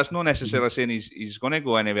that. But that's not necessarily saying he's going to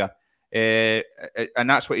go anywhere. And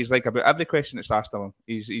that's what he's like about every question that's asked of him.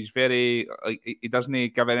 He's very, he doesn't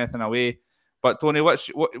give anything away. But Tony, what's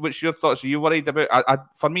your thoughts? Are you worried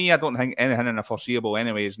about? For me, I don't think anything in the foreseeable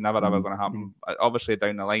anyway is never ever going to happen. Obviously,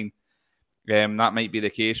 down the line, that might be the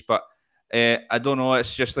case. But I don't know.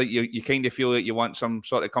 It's just like you kind of feel like you want some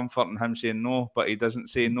sort of comfort in him saying no, but he doesn't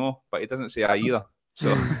say no, but he doesn't say aye either. So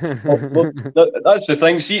that's the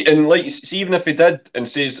thing. See, and even if he did and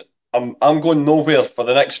says, I'm going nowhere for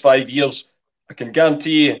the next 5 years, I can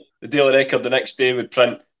guarantee you the Daily Record the next day would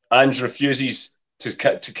print Ange refuses to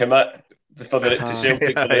commit to Celtic for the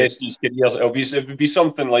rest of his career. It would be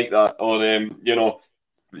something like that, or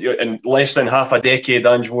in less than half a decade,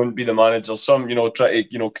 Ange won't be the manager. Some try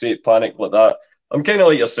to create panic like that. I'm kind of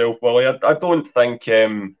like yourself, Willie. I don't think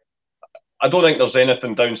there's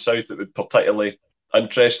anything down south that would particularly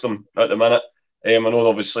interest them at the minute. I know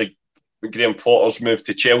obviously Graham Potter's moved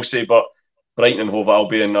to Chelsea, but Brighton and Hove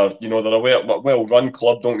Albion are, they're a well-run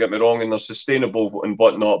club. Don't get me wrong, and they're sustainable and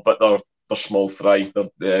whatnot, but they're small fry.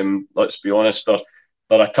 They're, let's be honest,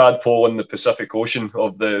 they're a tadpole in the Pacific Ocean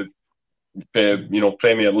of the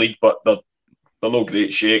Premier League, but they're no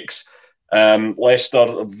great shakes. Leicester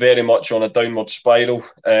are very much on a downward spiral,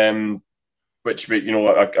 which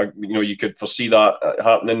you could foresee that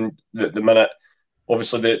happening the minute.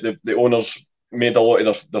 Obviously, the owners made a lot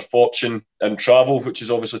of their fortune in travel, which has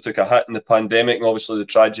obviously took a hit in the pandemic, and obviously the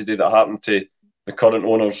tragedy that happened to the current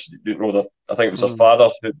owners. I think it was their father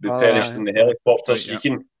who perished in the helicopters.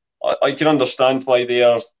 Right, I can understand why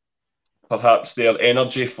perhaps their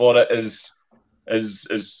energy for it is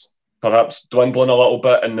perhaps dwindling a little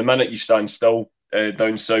bit. And the minute you stand still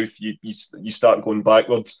down south, you start going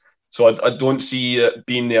backwards. So I don't see it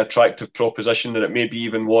being the attractive proposition that it maybe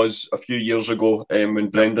even was a few years ago when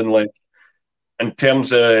Brendan left. In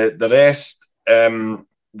terms of the rest,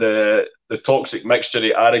 the toxic mixture of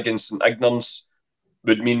arrogance and ignorance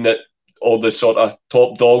would mean that all the sort of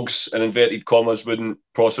top dogs, in inverted commas, wouldn't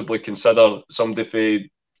possibly consider somebody from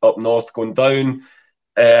up north going down.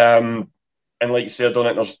 And like you said,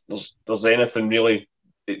 I don't think there's anything really.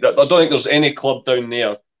 I don't think there's any club down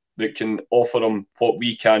there that can offer him what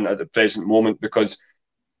we can at the present moment, because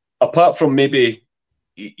apart from maybe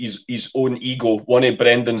his own ego, one of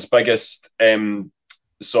Brendan's biggest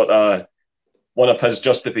one of his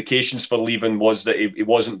justifications for leaving was that he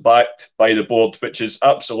wasn't backed by the board, which is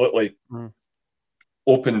absolutely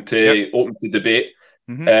open to debate.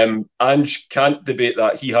 Mm-hmm. Ange can't debate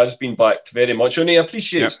that. He has been backed very much, and he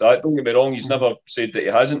appreciates that. Don't get me wrong; he's never said that he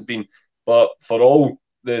hasn't been. But for all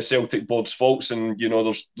the Celtic board's faults, and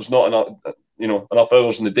there's not enough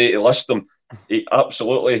hours in the day to list them, he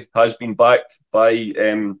absolutely has been backed by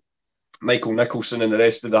Michael Nicholson and the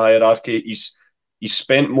rest of the hierarchy. He's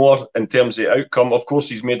spent more in terms of the outcome. Of course,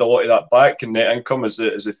 he's made a lot of that back in net income, as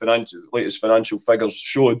the latest financial figures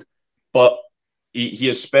showed. But he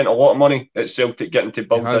has spent a lot of money at Celtic getting to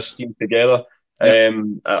build this team together,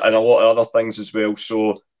 and a lot of other things as well.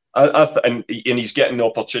 So, and he's getting the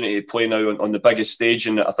opportunity to play now on the biggest stage.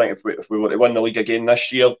 And I think if we were to win the league again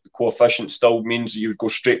this year, the coefficient still means that you would go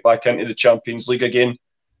straight back into the Champions League again.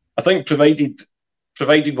 I think provided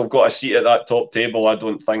we've got a seat at that top table, I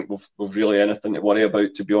don't think we've really anything to worry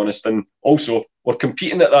about, to be honest. And also, we're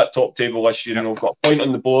competing at that top table this year. We've got a point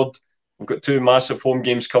on the board. We've got 2 massive home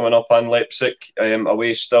games coming up, and Leipzig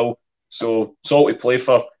away still. So it's all to play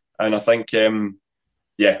for. And I think,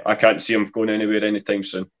 I can't see him going anywhere anytime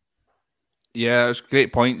soon. Yeah, it's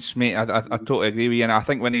great points, mate. I totally agree with you. And I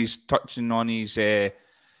think when he's touching on his in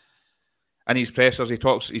his pressers, he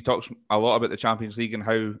talks a lot about the Champions League and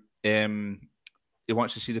how he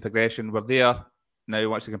wants to see the progression. We're there now. He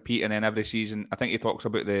wants to compete, and then every season, I think he talks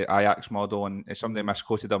about the Ajax model, and somebody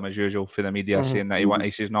misquoted him as usual for the media, saying that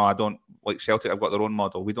he says, "No, I don't like Celtic. I've got their own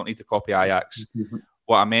model. We don't need to copy Ajax."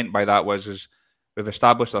 What I meant by that is we've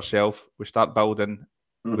established ourselves. We start building.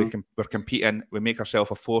 We're competing. We make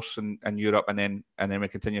ourselves a force in Europe, and then we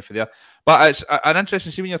continue for there. But it's an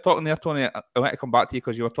interesting. See, when you're talking there, Tony, I want to come back to you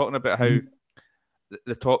because you were talking about how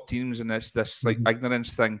the top teams and this like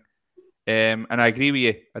ignorance thing. And I agree with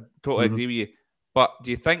you. I totally agree with you. But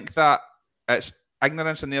do you think that it's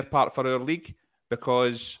ignorance on their part for our league?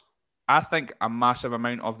 Because I think a massive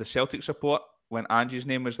amount of the Celtic support when Angie's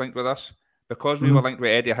name was linked with us, because we were linked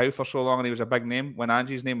with Eddie Howe for so long and he was a big name, when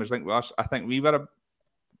Angie's name was linked with us, I think we were a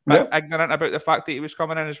bit ignorant about the fact that he was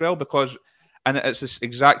coming in as well, because, and it's this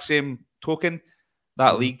exact same token,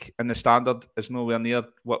 that league and the standard is nowhere near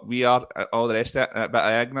what we are, all the rest of it, a bit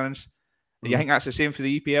of ignorance. Do you think that's the same for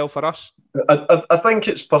the EPL for us? I think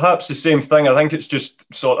it's perhaps the same thing. I think it's just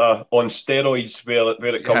sort of on steroids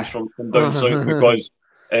where it comes from down south, because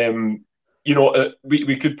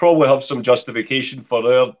we could probably have some justification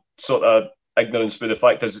for our sort of ignorance for the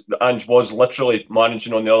fact is that Ange was literally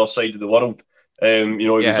managing on the other side of the world. He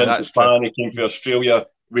was in Japan, he came for Australia.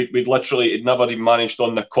 We'd literally had never even managed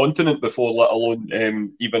on the continent before, let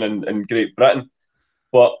alone even in Great Britain.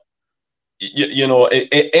 But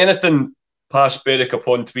anything past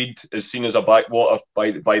Berwick-upon-Tweed is seen as a backwater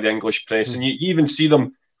by the English press, and you even see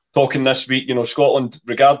them talking this week. Scotland,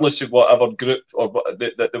 regardless of whatever group or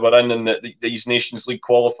that they were in these Nations League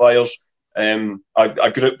qualifiers,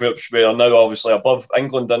 a group which we are now obviously above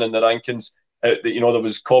England in the rankings. There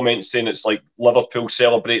was comments saying it's like Liverpool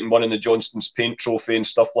celebrating winning the Johnstone's Paint Trophy and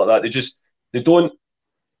stuff like that. They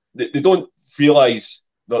don't realise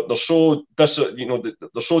that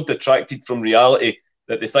they're so detracted from reality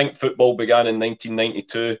that they think football began in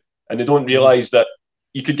 1992, and they don't realise that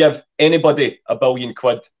you could give anybody £1 billion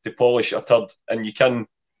to polish a turd, and you can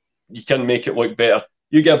make it look better.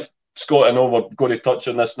 You give Scott, I know we're going to touch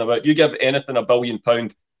on this in a bit. You give anything £1 billion,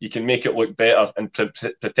 you can make it look better and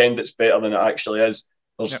pretend it's better than it actually is.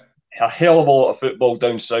 There's a hell of a lot of football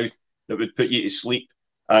down south that would put you to sleep,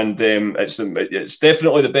 and it's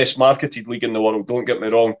definitely the best marketed league in the world. Don't get me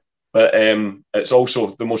wrong, but it's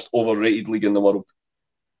also the most overrated league in the world.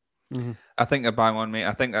 I think you're bang on, mate.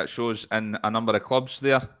 I think that shows in a number of clubs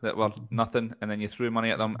there that were nothing, and then you threw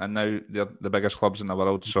money at them, and now they're the biggest clubs in the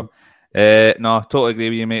world. So, no, totally agree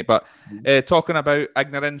with you, mate. But talking about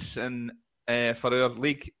ignorance and for our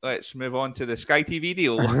league, let's move on to the Sky TV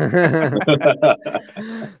deal.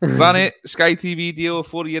 Granny, Sky TV deal,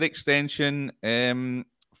 4-year extension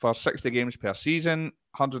for 60 games per season,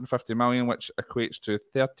 150 million, which equates to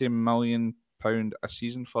 £30 million a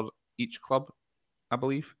season for each club, I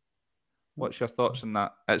believe. What's your thoughts on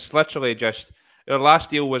that? It's literally just, our last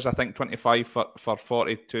deal was, I think, 25 for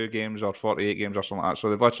 42 games or 48 games or something like that. So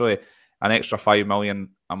they've literally an extra 5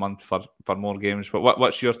 million a month for more games. But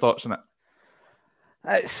what's your thoughts on it?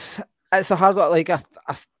 It's a hard one. Like, I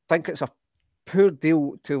think it's a poor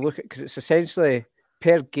deal to look at, because it's essentially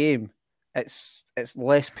per game. It's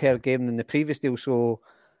less per game than the previous deal. So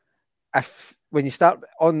if you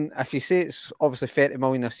say it's obviously 30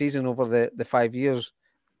 million a season over the 5 years,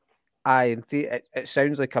 it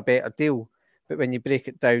sounds like a better deal, but when you break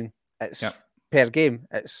it down, it's per game.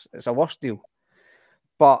 It's a worse deal.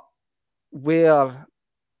 But where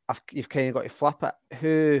you've kind of got to flip it,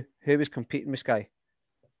 who is competing with Sky?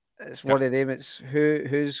 It's one of them. It's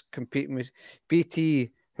who's competing with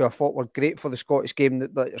BT, who I thought were great for the Scottish game.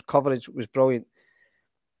 That their coverage was brilliant.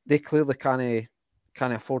 They clearly can't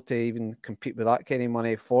afford to even compete with that kind of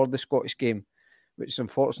money for the Scottish game, which is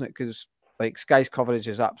unfortunate, because like Sky's coverage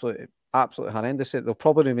is absolutely horrendous. They'll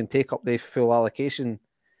probably not even take up the full allocation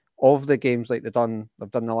of the games like they've done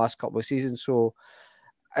the last couple of seasons. So,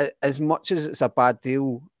 as much as it's a bad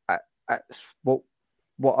deal, it's what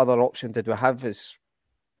other option did we have? Is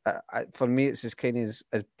for me, it's as kind of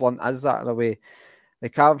as blunt as that in a way.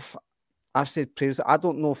 Like I've said previously, I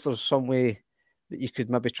don't know if there's some way that you could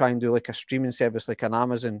maybe try and do like a streaming service like an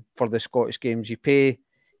Amazon for the Scottish games. You pay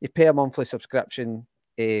a monthly subscription,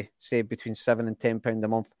 say between £7 and £10 a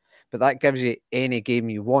month, but that gives you any game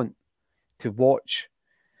you want to watch.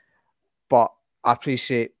 But I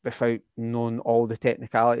appreciate, without knowing all the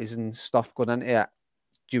technicalities and stuff going into it,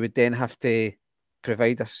 you would then have to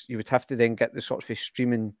provide us. You would have to then get the sort of a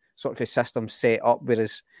streaming sort of a system set up,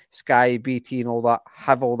 whereas Sky, BT, and all that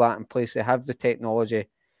have all that in place. They have the technology.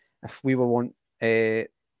 If we want the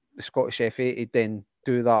Scottish FA to then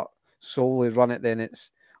do that solely, run it, then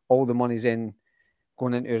it's all the money's in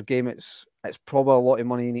going into your game. It's probably a lot of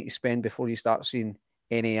money you need to spend before you start seeing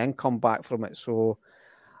any income back from it. So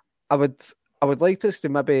I would like us to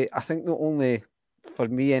maybe, I think the only, for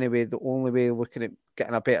me anyway, the only way looking at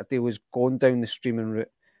getting a better deal is going down the streaming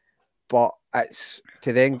route. But it's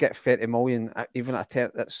to then get 30 million, even at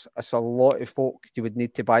it's a lot of folk you would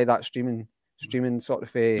need to buy that streaming sort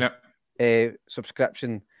of a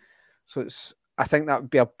subscription. So I think that would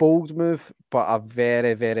be a bold move, but a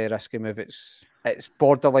very, very risky move. It's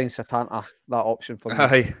borderline Satanta, that option for me.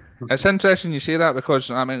 Aye. It's interesting you say that,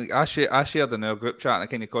 because I mean I shared in our group chat and it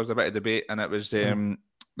kind of caused a bit of debate, and it was the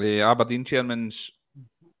Aberdeen chairman's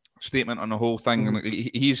statement on the whole thing. And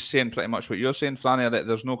he's saying pretty much what you're saying, Franny, that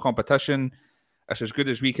there's no competition. it's as good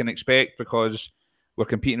as we can expect because we're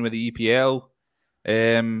competing with the EPL.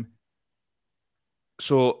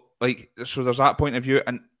 So there's that point of view,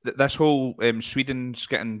 and this whole Sweden's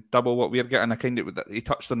getting double what we're getting. I kind of he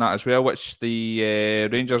touched on that as well, which the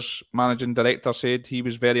Rangers managing director said he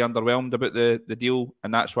was very underwhelmed about the deal,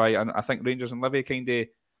 and that's why I think Rangers and Livy kind of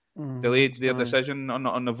delayed their decision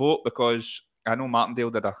on the vote, because I know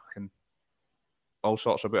Martindale did all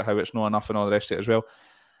sorts about how it's not enough and all the rest of it as well.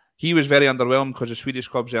 He was very underwhelmed because the Swedish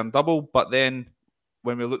clubs earned double, but then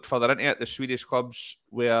when we looked further into it, the Swedish clubs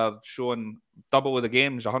were showing double of the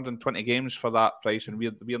games, 120 games for that price, and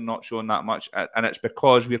we're not showing that much, and it's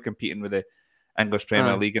because we're competing with the English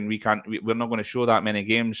Premier League, and we're not going to show that many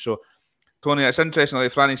games. So, Tony, it's interesting,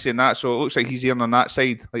 like Franny's saying that, so it looks like he's here on that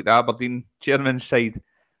side, like the Aberdeen chairman's side.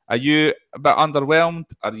 Are you a bit underwhelmed?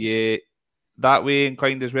 Are you that way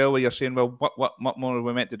inclined as well, where you're saying, well, what more are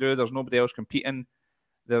we meant to do? There's nobody else competing.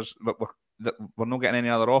 We're not getting any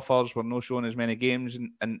other offers. We're not showing as many games,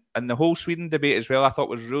 and the whole Sweden debate as well, I thought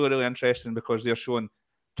was really, really interesting because they're showing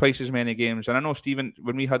twice as many games. And I know Stephen,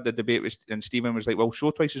 when we had the debate and Stephen was like, "Well,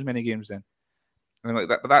 show twice as many games then." And I'm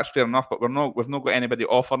like, but that's fair enough. But we've not got anybody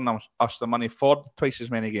offering us the money for twice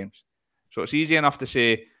as many games. So it's easy enough to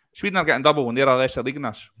say Sweden are getting double when they're a lesser league than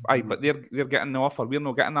us. Aye, but they're getting the offer. We're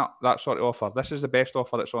not getting that sort of offer. This is the best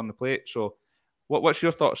offer that's on the plate. So, what's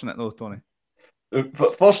your thoughts on it, though, Tony?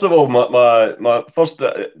 First of all, my first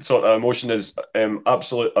sort of emotion is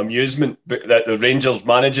absolute amusement that the Rangers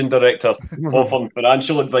managing director offering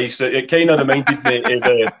financial advice. It kind of reminded me of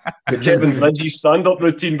the Kevin Bridges stand-up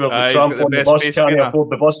routine where the tramp on the bus can't afford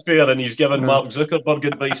the bus fare and he's giving Mark Zuckerberg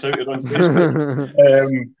advice out on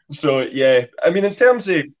Facebook. So, yeah, I mean, in terms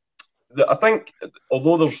of, I think,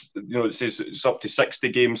 although there's, it says it's up to 60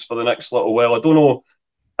 games for the next little while, I don't know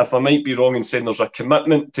if I might be wrong in saying there's a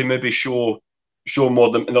commitment to maybe show more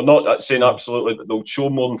than, and they're not saying absolutely that they'll show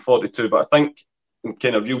more than 42, but I think in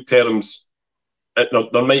kind of real terms,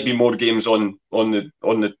 there might be more games on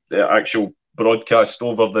the actual broadcast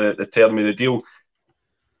over the term of the deal.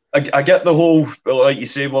 I get the whole, like you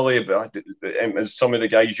say, Willie, as some of the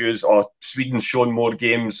guys use, Sweden's showing more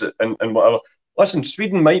games and whatever. Listen,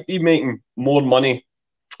 Sweden might be making more money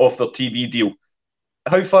off their TV deal.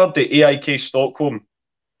 How far do AIK Stockholm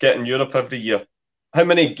get in Europe every year? How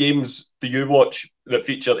many games do you watch that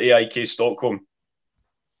feature AIK Stockholm?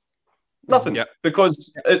 Nothing,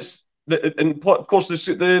 because it's and of course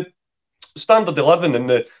the standard 11 and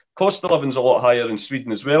the cost 11 is a lot higher in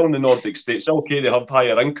Sweden as well in the Nordic states. Okay, they have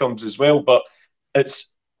higher incomes as well, but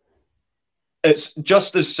it's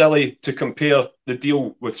just as silly to compare the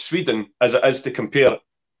deal with Sweden as it is to compare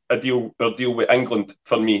a deal with England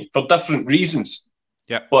for me, for different reasons.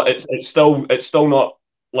 Yeah, but it's still not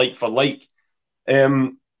like for like.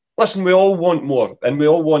 Listen, we all want more, and we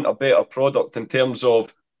all want a better product in terms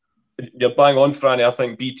of, you're bang on, Franny. I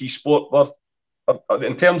think BT Sport were,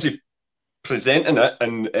 in terms of presenting it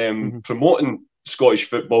and promoting Scottish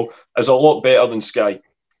football, is a lot better than Sky.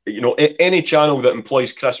 Any channel that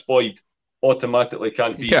employs Chris Boyd automatically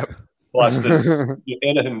can't be classed as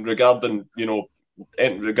anything regarding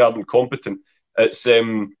competent. It's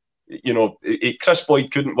Chris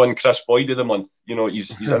Boyd couldn't win Chris Boyd of the month.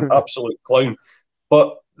 He's an absolute clown.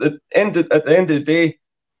 But at the end of the day,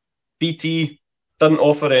 BT didn't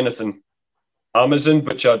offer anything. Amazon,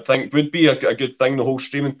 which I think would be a good thing, the whole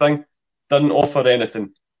streaming thing, didn't offer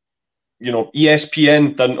anything.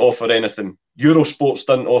 ESPN didn't offer anything. Eurosports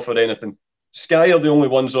didn't offer anything. Sky are the only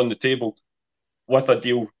ones on the table with a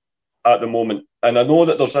deal at the moment. And I know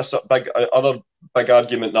that there's this other big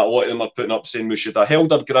argument that a lot of them are putting up, saying we should have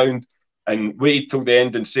held our ground and waited till the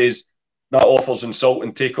end and says that offer's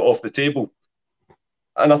insulting, take it off the table.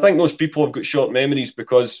 And I think those people have got short memories,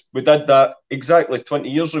 because we did that exactly 20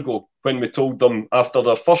 years ago when we told them after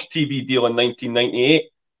their first TV deal in 1998,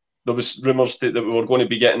 there was rumours that we were going to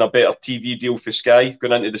be getting a better TV deal for Sky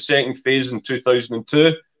going into the second phase in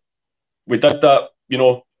 2002. We did that,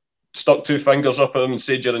 stuck two fingers up at them and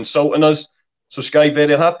said, you're insulting us. So Sky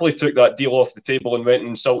very happily took that deal off the table and went and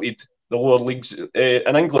insulted the lower leagues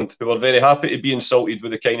in England, who were very happy to be insulted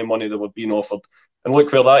with the kind of money that were being offered. And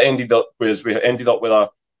look where that ended up, was we ended up with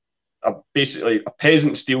basically a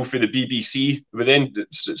peasant's deal for the BBC. We then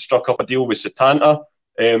struck up a deal with Setanta,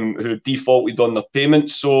 who defaulted on their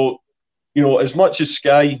payments. So, as much as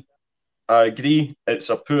Sky, I agree,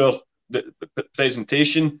 it's a poor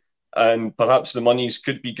presentation, and perhaps the monies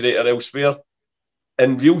could be greater elsewhere.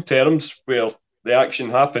 In real terms, where the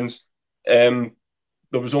action happens, there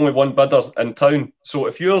was only one bidder in town. So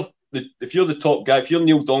if you're the top guy, if you're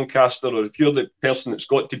Neil Doncaster, or if you're the person that's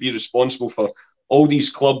got to be responsible for all these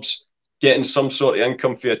clubs getting some sort of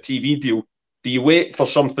income for a TV deal, Do you wait for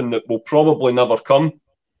something that will probably never come,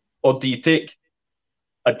 or do you take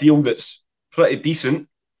a deal that's pretty decent,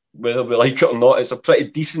 whether we like it or not? It's a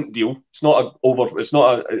pretty decent deal. It's not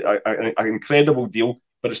an incredible deal,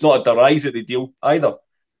 but it's not a derisory deal either.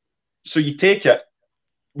 So you take it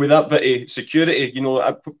with that bit of security.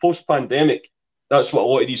 Post-pandemic, that's what a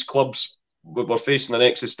lot of these clubs were facing, an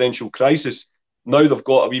existential crisis. Now they've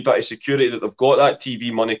got a wee bit of security, that they've got that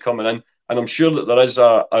TV money coming in, and I'm sure that there is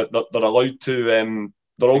they're allowed to.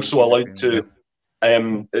 They're also allowed to.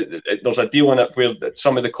 There's a deal in it where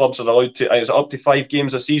some of the clubs are allowed to. It's up to 5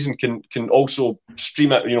 games a season can also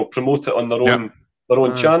stream it, promote it on their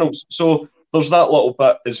own channels. So there's that little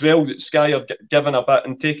bit as well that Sky are giving a bit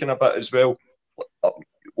and taking a bit as well.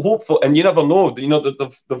 Hopefully, and you never know.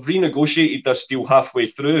 That they've renegotiated this deal halfway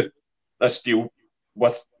through this deal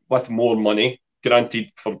with more money,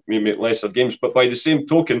 granted for maybe lesser games. But by the same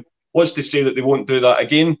token, what's to say that they won't do that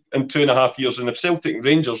again in 2.5 years? And if Celtic and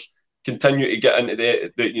Rangers continue to get into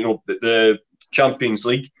the Champions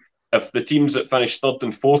League, if the teams that finish third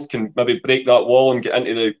and fourth can maybe break that wall and get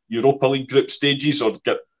into the Europa League group stages or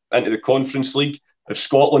get into the Conference League, if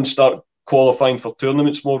Scotland start qualifying for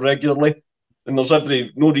tournaments more regularly, then there's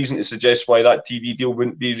no reason to suggest why that TV deal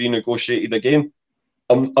wouldn't be renegotiated again.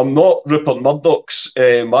 I'm not Rupert Murdoch's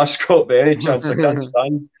mascot by any chance. I can't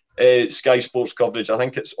stand Sky Sports coverage. I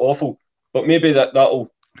think it's awful. But maybe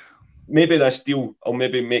maybe this deal will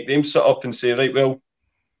maybe make them sit up and say, right, well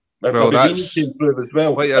that's to improve as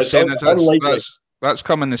well. What you're saying is that's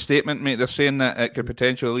come in the statement, mate. They're saying that it could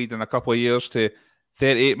potentially lead in a couple of years to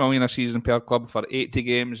 38 million a season per club for 80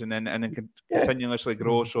 games, and then continuously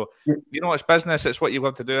grow. So it's business. It's what you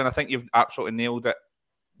have to do, and I think you've absolutely nailed it.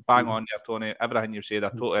 Bang on there, Tony. Everything you've said, I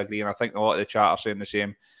totally agree, and I think a lot of the chat are saying the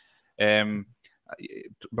same. Brown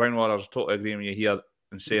Warriors totally agree when you hear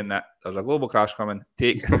and saying that there's a global crash coming.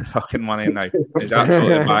 Take fucking money now. It's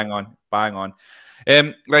absolutely bang on.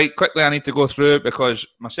 Right, quickly, I need to go through it because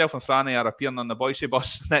myself and Franny are appearing on the Boise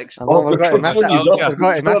bus next. We're going to miss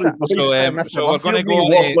it. So we're going to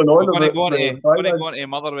go into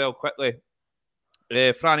Motherwell quickly.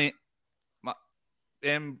 Franny,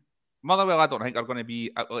 Motherwell, I don't think are going to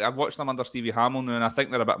be. I've watched them under Stevie Hamill now, and I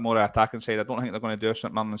think they're a bit more attacking side. I don't think they're going to do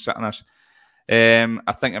something more than sitting us.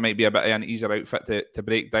 I think it might be a bit of an easier outfit to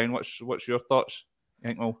break down. What's your thoughts? You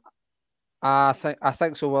think, Will? I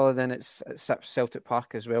think so. Well, then it's Celtic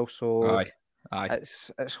Park as well, so aye.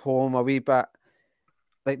 It's home a wee bit.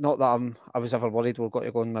 Like, not that I was ever worried we're going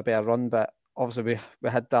to go on maybe a run, but obviously we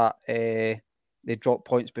had that. They dropped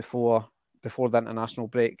points before the international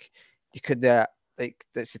break. You could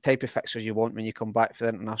it's the type of fixtures you want when you come back for the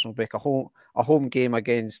international break. A home game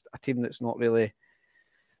against a team that's not really,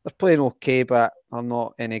 they're playing okay, but are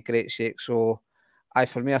not in a great shape. So,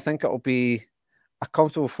 for me, I think it'll be a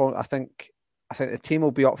comfortable form. I think the team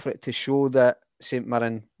will be up for it to show that St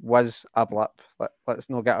Mirren was a blip. Let's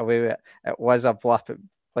not get away with it. It was a blip.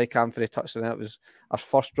 Like Anthony touched on, it was our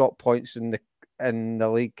first drop points in the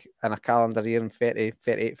league in a calendar year in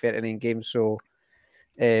 39 games. So,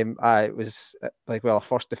 it was our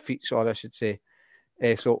first defeat, I should say.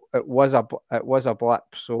 So it was a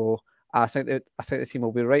blip. So I think the team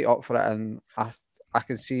will be right up for it, and I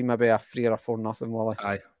can see maybe a 3 or 4-0 Wally.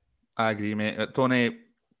 Aye, I agree, mate. Tony,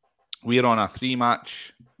 we're on a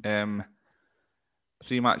 3-match.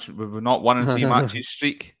 We've not won in 3 matches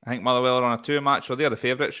streak. I think Motherwell are on a 2-match, so they're the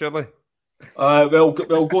favourites, surely. Well,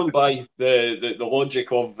 going by the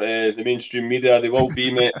logic of the mainstream media, they will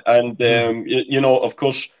be, mate. And of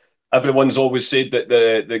course, everyone's always said that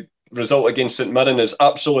the result against St Mirren is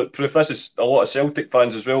absolute proof. This is a lot of Celtic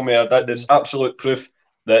fans as well, mate. That is absolute proof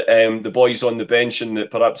that the boys on the bench and that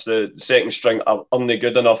perhaps the second string are only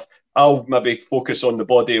good enough. I'll maybe focus on the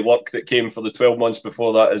body of work that came for the 12 months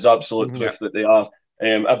before that is absolute proof that they are.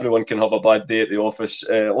 Everyone can have a bad day at the office.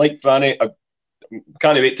 Like Franny, I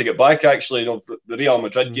can't wait to get back, actually. The Real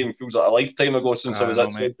Madrid game feels like a lifetime ago since I was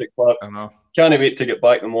at Celtic Park. Can't wait to get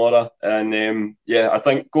back tomorrow. And I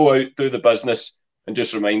think go out, do the business, and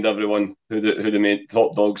just remind everyone who the main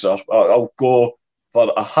top dogs are. I'll go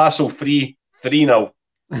for a hassle-free 3-0.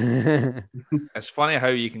 It's funny how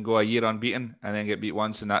you can go a year unbeaten and then get beat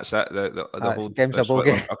once and that's it. The whole game's a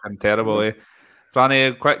bogey. Fucking terrible, eh? Franny,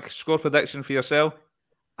 a quick score prediction for yourself?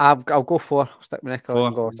 I'll go 4. I'll stick my neck out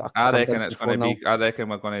and go. I reckon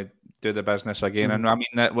we're going to do the business again. And I mean,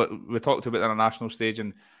 we talked about it on a national stage,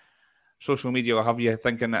 and social media will have you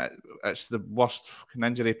thinking that it's the worst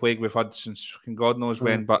injury plague we've had since God knows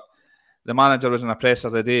when. But the manager was in a presser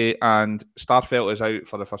today, and Starfelt is out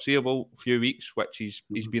for the foreseeable few weeks, which he's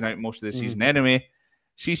been out most of the season anyway.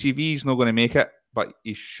 CCV is not going to make it, but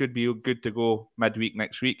he should be good to go midweek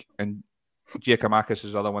next week. And Giacomakis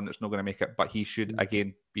is the other one that's not going to make it, but he should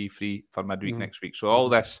again be free for midweek next week. So all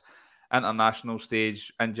this international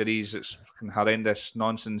stage injuries, it's fucking horrendous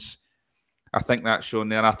nonsense. I think that's shown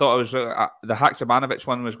there. And I thought it was the Haksabanovic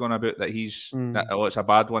one was going about that he's it's a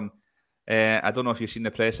bad one. I don't know if you've seen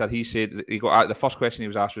the presser. He said that he got the first question he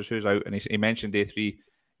was asked was who's out, and he mentioned day 3.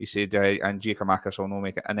 He said and Giacomakis will not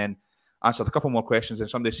make it, and then answered a couple more questions. And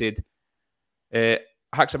somebody said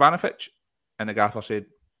Haksabanovic, and the gaffer said,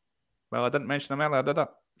 "Well, I didn't mention him earlier, did I?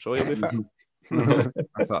 So he'll be fit."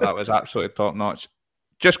 I thought that was absolutely top notch.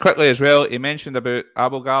 Just quickly as well, he mentioned about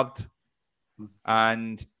Abelgard,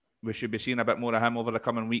 and we should be seeing a bit more of him over the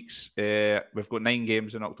coming weeks. We've got 9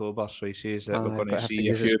 games in October, so he says that we're going to see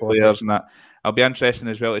a few players and that. It'll be interesting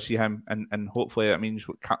as well to see him, and hopefully it means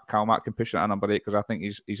Calmac can push it at number 8 because I think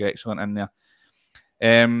he's excellent in there.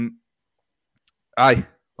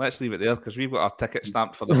 Let's leave it there because we've got our ticket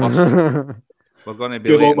stamped for the first. We're going to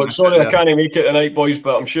be late. Well, sorry I can't make it tonight, boys,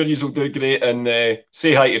 but I'm sure you'll do great. And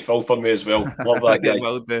say hi to Phil for me as well. Love that guy.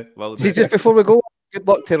 Will do. See, just before we go, good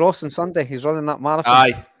luck to Ross on Sunday. He's running that marathon.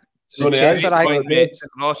 Aye.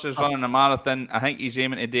 Ross is running a marathon. I think he's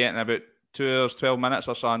aiming to do it in about 2 hours, 12 minutes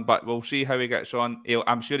or something, but we'll see how he gets on.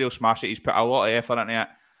 I'm sure he'll smash it. He's put a lot of effort into it.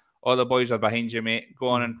 All the boys are behind you, mate. Go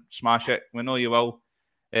on and smash it. We know you will.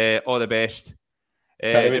 All the best.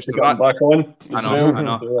 Just to get back on. I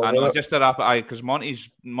know. Just to wrap it, because Monty's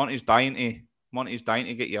dying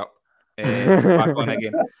to get you up back on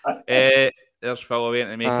again. There's Phil away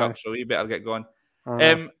into the makeup, so we better get going.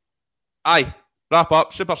 Wrap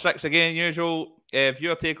up. Super 6 again, usual.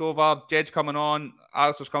 Viewer takeover. Jed's coming on.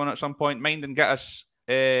 Alistair's coming at some point. Mind and get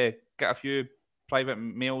a few private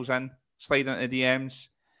mails in. Slide into the DMs.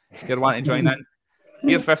 If you're wanting to join in.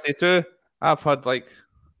 Beer 52.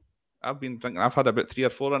 I've been drinking. I've had about 3 or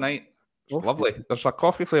 4 a night. It's lovely. There's a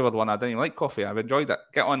coffee flavoured one. I didn't even like coffee. I've enjoyed it.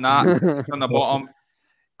 Get on that. On the bottom.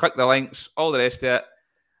 Click the links. All the rest of it.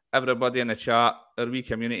 Everybody in the chat. Our wee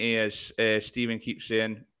community, as Stephen keeps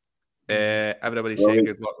saying. Everybody say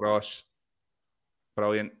good luck, Ross.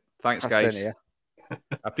 Brilliant. Thanks, guys. I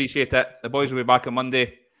appreciate it. The boys will be back on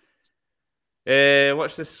Monday.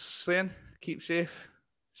 What's this saying? Keep safe.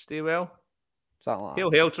 Stay well. Hail,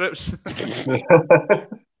 hail, troops.